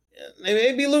 they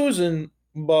may be losing,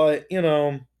 but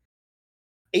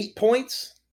 8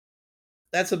 points.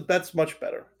 That's much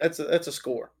better. That's a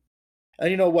score. And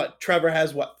you know what? Trevor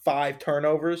has 5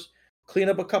 turnovers. Clean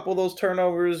up a couple of those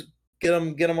turnovers. Get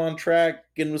him on track.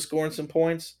 Get him scoring some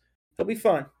points. He'll be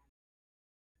fine.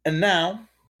 And now,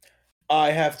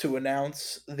 I have to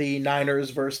announce the Niners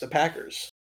versus the Packers.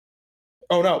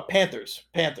 Oh no, Panthers.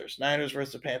 Niners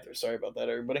versus the Panthers. Sorry about that,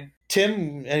 everybody.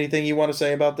 Tim, anything you want to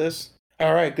say about this?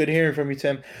 All right, good hearing from you,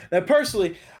 Tim. Now,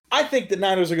 personally, I think the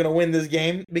Niners are going to win this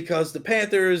game because the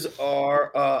Panthers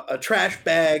are a trash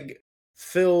bag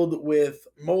filled with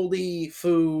moldy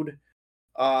food,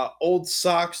 old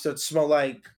socks that smell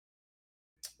like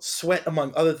sweat,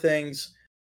 among other things.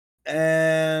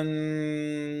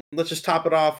 And let's just top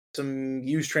it off with some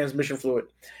used transmission fluid.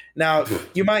 Now,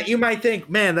 you might think,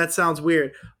 man, that sounds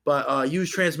weird, but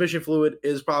used transmission fluid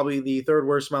is probably the third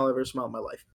worst smell I've ever smelled in my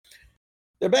life.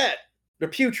 They're bad. They're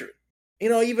putrid.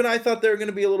 Even I thought they were going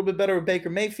to be a little bit better with Baker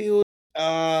Mayfield.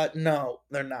 No,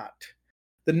 they're not.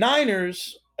 The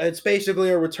Niners, it's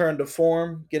basically a return to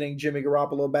form, getting Jimmy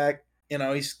Garoppolo back.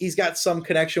 He's got some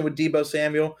connection with Deebo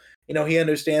Samuel. He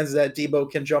understands that Deebo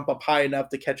can jump up high enough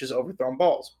to catch his overthrown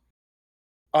balls.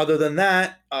 Other than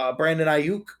that, Brandon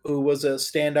Ayuk, who was a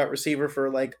standout receiver for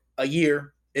like a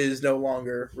year, is no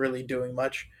longer really doing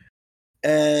much.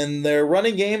 And their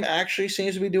running game actually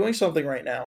seems to be doing something right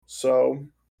now. So,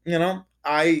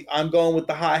 I'm going with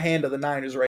the hot hand of the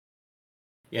Niners right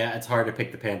now. Yeah, it's hard to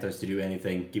pick the Panthers to do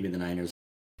anything. Give me the Niners.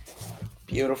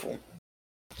 Beautiful.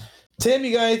 Tim,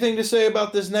 you got anything to say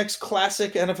about this next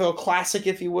classic, NFL classic,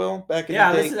 if you will? This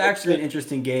is actually an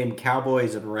interesting game.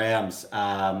 Cowboys and Rams.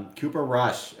 Cooper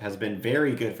Rush has been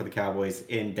very good for the Cowboys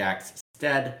in Dak's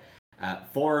stead.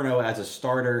 4-0 as a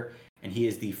starter, and he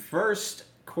is the first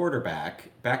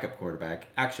backup quarterback.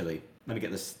 Actually, let me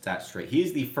get this stat straight. He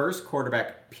is the first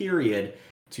quarterback, period,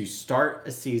 to start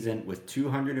a season with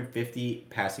 250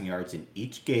 passing yards in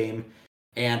each game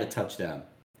and a touchdown.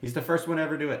 He's the first one to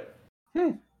ever do it.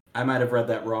 I might have read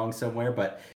that wrong somewhere,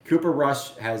 but Cooper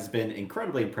Rush has been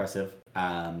incredibly impressive.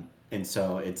 And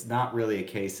so it's not really a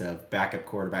case of backup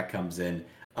quarterback comes in,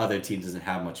 other team doesn't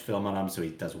have much film on him, so he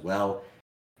does well.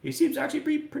 He seems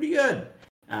actually pretty good.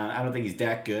 I don't think he's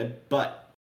that good,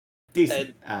 but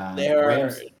decent.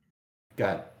 Rams, go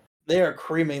ahead. They are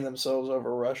creaming themselves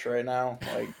over Rush right now.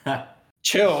 Like,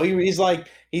 chill. He's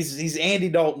Andy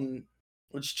Dalton.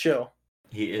 Let's chill.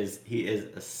 He is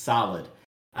solid.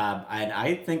 And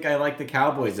I think I like the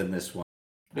Cowboys in this one.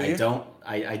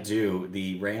 I do.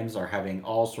 The Rams are having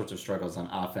all sorts of struggles on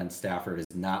offense. Stafford is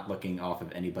not looking off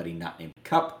of anybody not named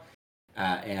Cup.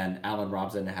 And Allen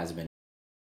Robinson has been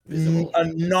visible. A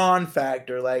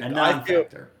non-factor. Like,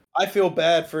 I feel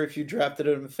bad for if you drafted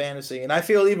him in fantasy. And I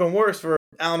feel even worse for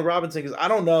Allen Robinson because I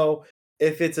don't know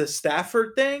if it's a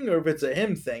Stafford thing or if it's a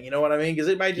him thing. You know what I mean? Because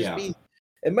it might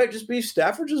just be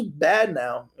Stafford just bad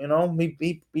now. You know,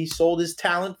 he sold his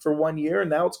talent for 1 year and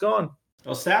now it's gone.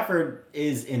 Well, Stafford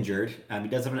is injured. He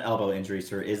does have an elbow injury,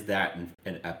 so there is that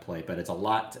at play. But it's a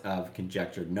lot of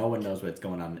conjecture. No one knows what's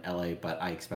going on in LA, but I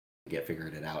expect to get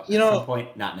figured it out at some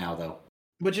point. Not now, though.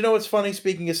 But you know what's funny?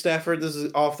 Speaking of Stafford, this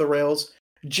is off the rails.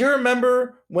 Do you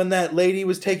remember when that lady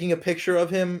was taking a picture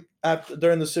of him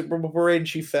during the Super Bowl parade and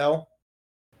she fell?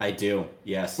 I do,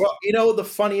 yes. Well, you know the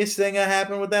funniest thing that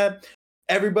happened with that?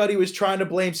 Everybody was trying to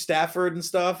blame Stafford and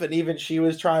stuff, and even she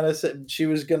was going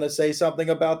to say something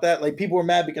about that. Like, people were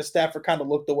mad because Stafford kind of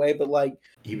looked away, but like,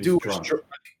 he was drunk.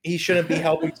 He shouldn't be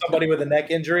helping somebody with a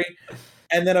neck injury.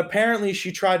 And then apparently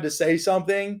she tried to say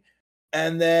something,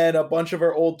 and then a bunch of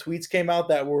her old tweets came out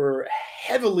that were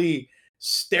heavily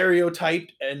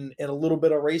stereotyped and a little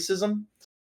bit of racism.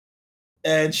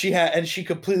 And she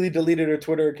completely deleted her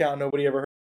Twitter account. Nobody ever heard.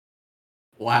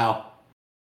 Wow.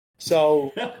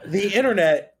 So the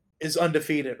internet is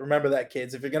undefeated. Remember that,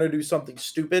 kids. If you're going to do something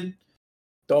stupid,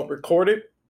 don't record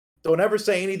it. Don't ever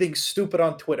say anything stupid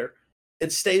on Twitter.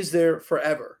 It stays there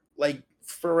forever. Like,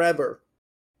 forever.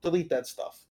 Delete that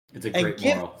stuff. It's a great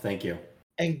moral. Thank you.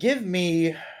 And give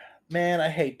me, man, I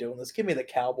hate doing this. Give me the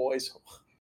Cowboys.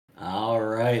 All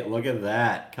right. Look at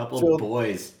that. Couple of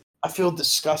boys. I feel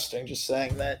disgusting just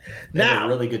saying that. They have a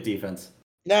really good defense.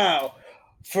 Now,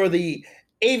 for the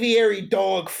aviary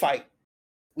dog fight,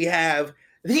 we have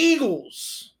the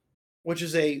Eagles, which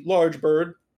is a large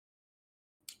bird,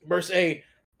 versus a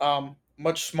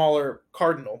much smaller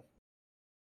cardinal.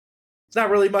 It's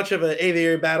not really much of an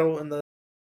aviary battle in the,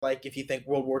 like, if you think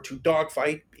World War II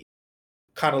dogfight,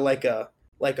 kind of like a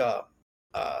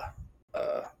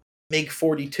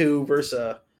MiG-42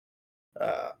 versus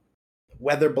a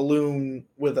weather balloon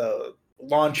with a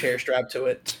lawn chair strapped to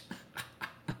it.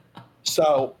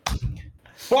 So,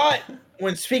 but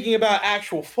when speaking about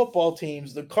actual football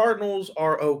teams, the Cardinals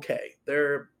are okay.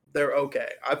 They're okay.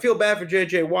 I feel bad for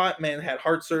J.J. Watt. Man had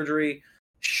heart surgery.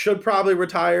 Should probably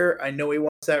retire. I know he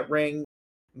wants that ring.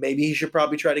 Maybe he should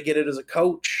probably try to get it as a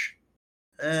coach.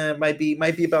 Might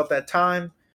be about that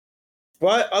time.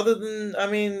 But other than, I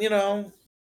mean, you know,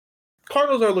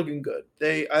 Cardinals are looking good.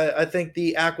 I think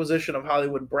the acquisition of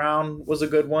Hollywood Brown was a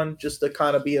good one, just to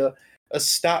kind of be a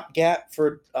stopgap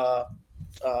for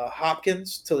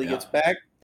Hopkins till he gets back.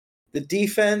 The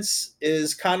defense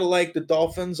is kind of like the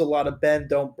Dolphins, a lot of bend,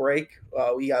 don't break.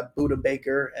 We got Buda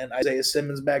Baker and Isaiah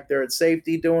Simmons back there at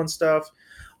safety doing stuff.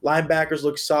 Linebackers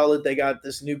look solid. They got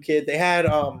this new kid. They had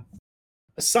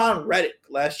Hassan Reddick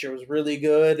last year was really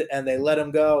good, and they let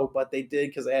him go, but they did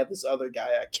because they had this other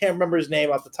guy. I can't remember his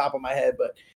name off the top of my head,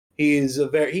 but he's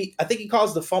I think he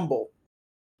caused the fumble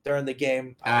during the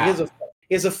game. He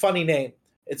has a funny name.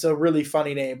 It's a really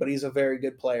funny name, but he's a very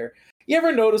good player. You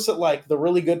ever notice that, like, the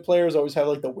really good players always have,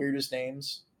 like, the weirdest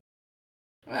names?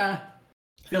 I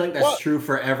feel like that's true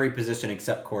for every position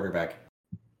except quarterback.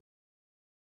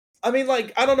 I mean,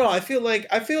 like, I don't know. I feel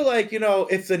like, you know,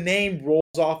 if the name rolls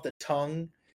off the tongue,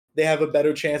 they have a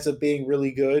better chance of being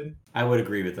really good. I would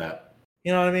agree with that.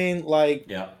 You know what I mean? Like,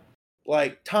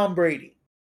 like Tom Brady.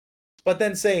 But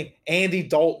then say Andy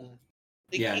Dalton.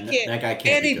 That guy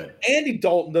can't be good. Andy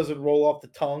Dalton doesn't roll off the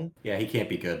tongue. Yeah, he can't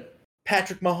be good.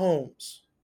 Patrick Mahomes.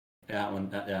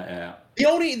 Yeah. The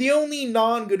only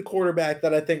non-good quarterback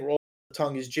that I think rolls off the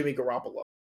tongue is Jimmy Garoppolo.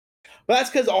 But that's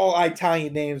because all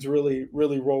Italian names really,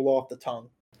 really roll off the tongue.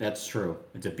 That's true.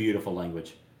 It's a beautiful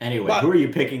language. Anyway, who are you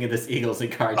picking in this Eagles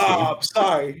and Cards game? I'm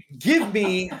sorry. Give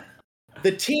me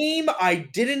the team I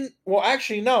didn't. Well,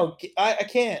 actually, no. I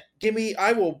can't. Give me.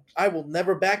 I will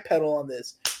never backpedal on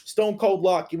this. Stone cold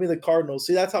lock. Give me the Cardinals.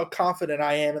 See, that's how confident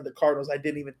I am in the Cardinals. I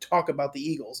didn't even talk about the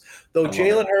Eagles. Though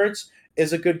Jalen Hurts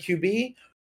is a good QB.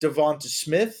 Devonta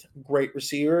Smith, great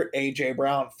receiver. A.J.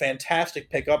 Brown, fantastic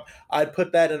pickup. I'd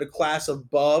put that in a class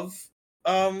above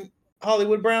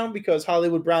Hollywood Brown, because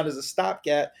Hollywood Brown is a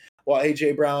stopgap while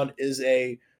AJ Brown is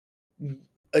a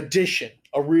addition,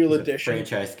 a real addition.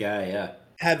 Franchise guy, yeah.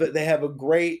 They have a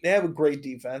great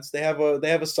defense. They have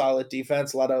a solid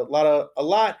defense. A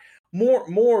lot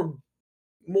more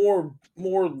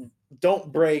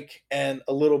don't break and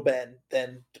a little bend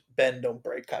than bend don't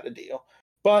break kind of deal.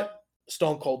 But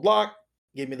Stone Cold Lock,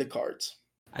 give me the Cards.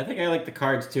 I think I like the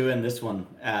Cards too in this one.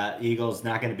 Eagles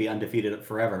not going to be undefeated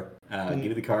forever. Give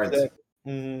me the Cards.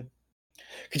 Mm-hmm.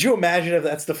 Could you imagine if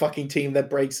that's the fucking team that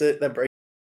breaks it? That breaks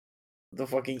the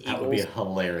fucking Eagles. That would be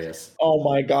hilarious. Oh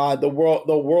my God, the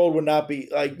world would not be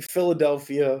like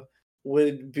Philadelphia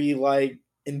would be like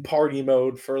in party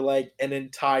mode for like an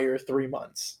entire 3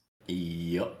 months.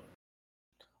 Yep.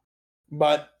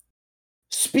 But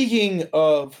speaking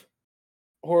of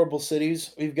horrible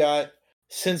cities, we've got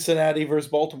Cincinnati versus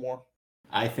Baltimore.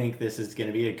 I think this is going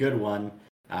to be a good one.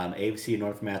 AFC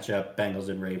North matchup, Bengals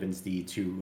and Ravens, the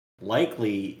two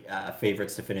likely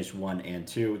favorites to finish 1 and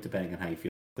 2, depending on how you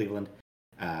feel Cleveland.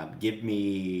 Give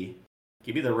me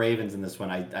the Ravens in this one.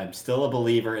 I'm still a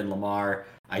believer in Lamar.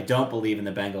 I don't believe in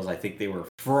the Bengals. I think they were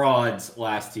frauds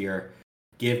last year.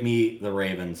 Give me the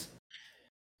Ravens.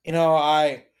 You know,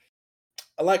 I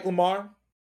like Lamar.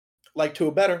 Like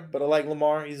Tua better, but I like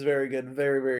Lamar. He's very good.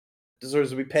 Very, very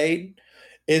deserves to be paid.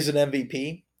 Is an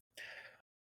MVP.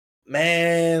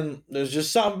 Man, there's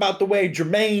just something about the way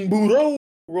Jermaine Boudreaux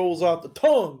rolls off the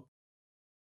tongue.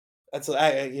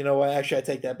 You know what? Actually, I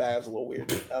take that back. It's a little weird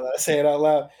now that I say it out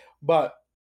loud. But,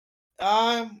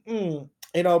 you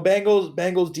know,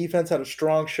 Bengals defense had a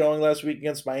strong showing last week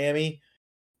against Miami,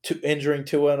 injuring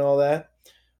Tua and all that.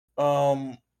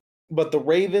 But the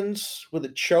Ravens with a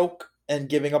choke and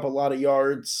giving up a lot of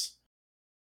yards.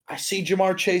 I see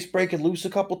Jamar Chase breaking loose a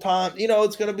couple times. You know,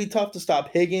 it's going to be tough to stop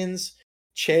Higgins,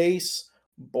 Chase,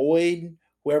 Boyd,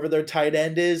 whoever their tight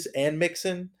end is, and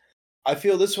Mixon. I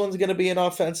feel this one's going to be an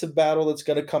offensive battle that's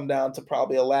going to come down to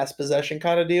probably a last possession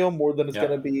kind of deal more than it's going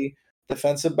to be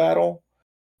defensive battle.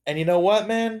 And you know what,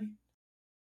 man?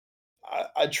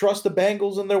 I trust the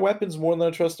Bengals and their weapons more than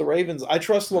I trust the Ravens. I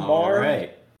trust Lamar. All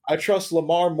right. I trust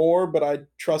Lamar more, but I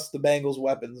trust the Bengals'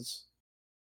 weapons.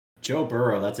 Joe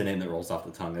Burrow, that's a name that rolls off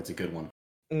the tongue. That's a good one.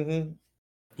 Mm-hmm.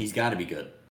 He's got to be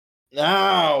good.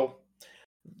 Now,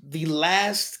 the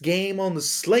last game on the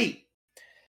slate.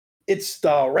 It's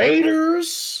the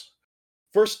Raiders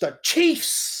versus the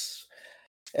Chiefs.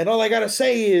 And all I got to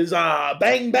say is,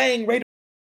 bang, bang, Raiders.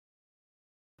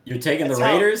 You're taking the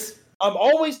Raiders? I'm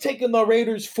always taking the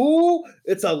Raiders, fool.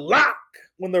 It's a lock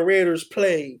when the Raiders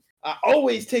play. I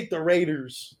always take the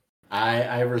Raiders.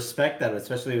 I respect that,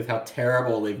 especially with how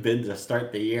terrible they've been to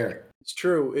start the year. It's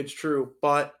true.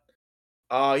 But,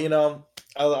 you know,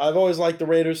 I've always liked the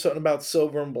Raiders. Something about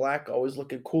silver and black, always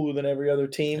looking cooler than every other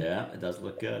team. Yeah, it does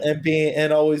look good.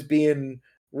 And always being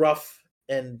rough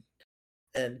and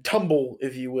tumble,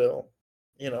 if you will.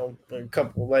 You know, a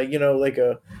couple like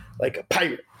a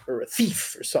pirate or a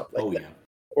thief or something like that.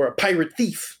 Or a pirate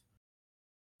thief.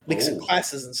 Mixing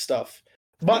classes and stuff.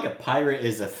 But a pirate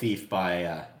is a thief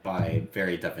by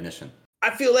very definition.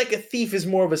 I feel like a thief is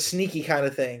more of a sneaky kind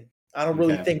of thing. I don't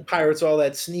really think pirates are all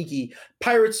that sneaky.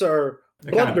 Pirates are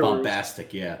They're kind of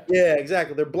bombastic, yeah. Yeah,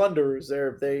 exactly. They're blunderers.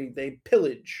 They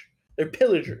pillage. They're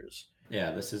pillagers.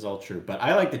 Yeah, this is all true. But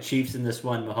I like the Chiefs in this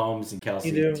one. Mahomes and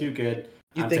Kelsey, too good.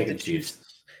 I'm taking the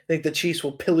Chiefs. Think the Chiefs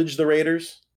will pillage the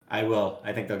Raiders? I will.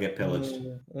 I think they'll get pillaged.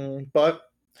 But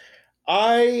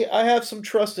I have some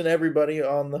trust in everybody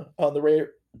on the Raiders.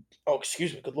 Oh,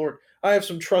 excuse me, good Lord. I have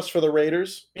some trust for the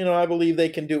Raiders. You know, I believe they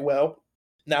can do well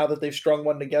now that they've strung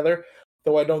one together.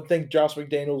 Though I don't think Josh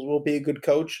McDaniels will be a good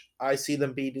coach. I see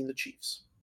them beating the Chiefs.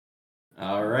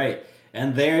 All right.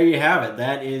 And there you have it.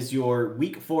 That is your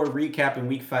Week 4 recap and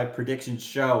Week 5 predictions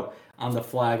show on the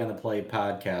Flag on the Play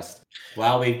podcast.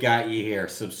 While we've got you here,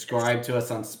 subscribe to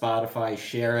us on Spotify,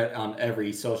 share it on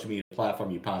every social media platform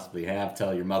you possibly have.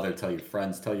 Tell your mother, tell your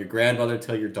friends, tell your grandmother,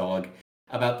 tell your dog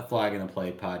about the Flag on the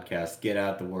Play podcast. Get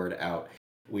out the word out.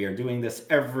 We are doing this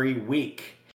every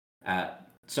week.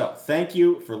 So thank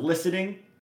you for listening.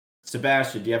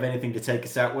 Sebastian, do you have anything to take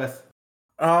us out with?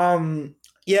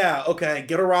 Yeah, okay.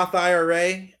 Get a Roth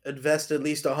IRA, invest at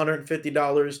least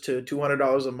 $150 to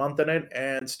 $200 a month in it,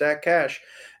 and stack cash.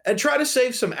 And try to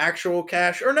save some actual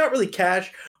cash, or not really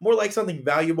cash, more like something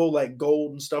valuable like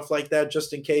gold and stuff like that,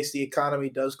 just in case the economy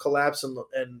does collapse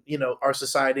and you know, our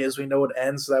society as we know it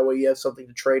ends, so that way you have something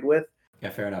to trade with. Yeah,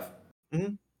 fair enough.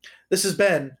 Mm-hmm. This has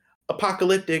been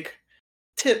Apocalyptic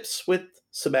Tips with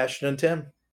Sebastian and Tim.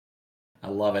 I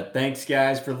love it. Thanks,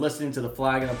 guys, for listening to the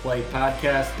Flag on the Play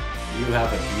podcast. You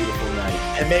have a beautiful night.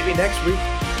 And maybe next week,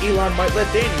 Elon might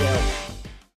let Danny out.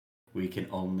 We can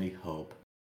only hope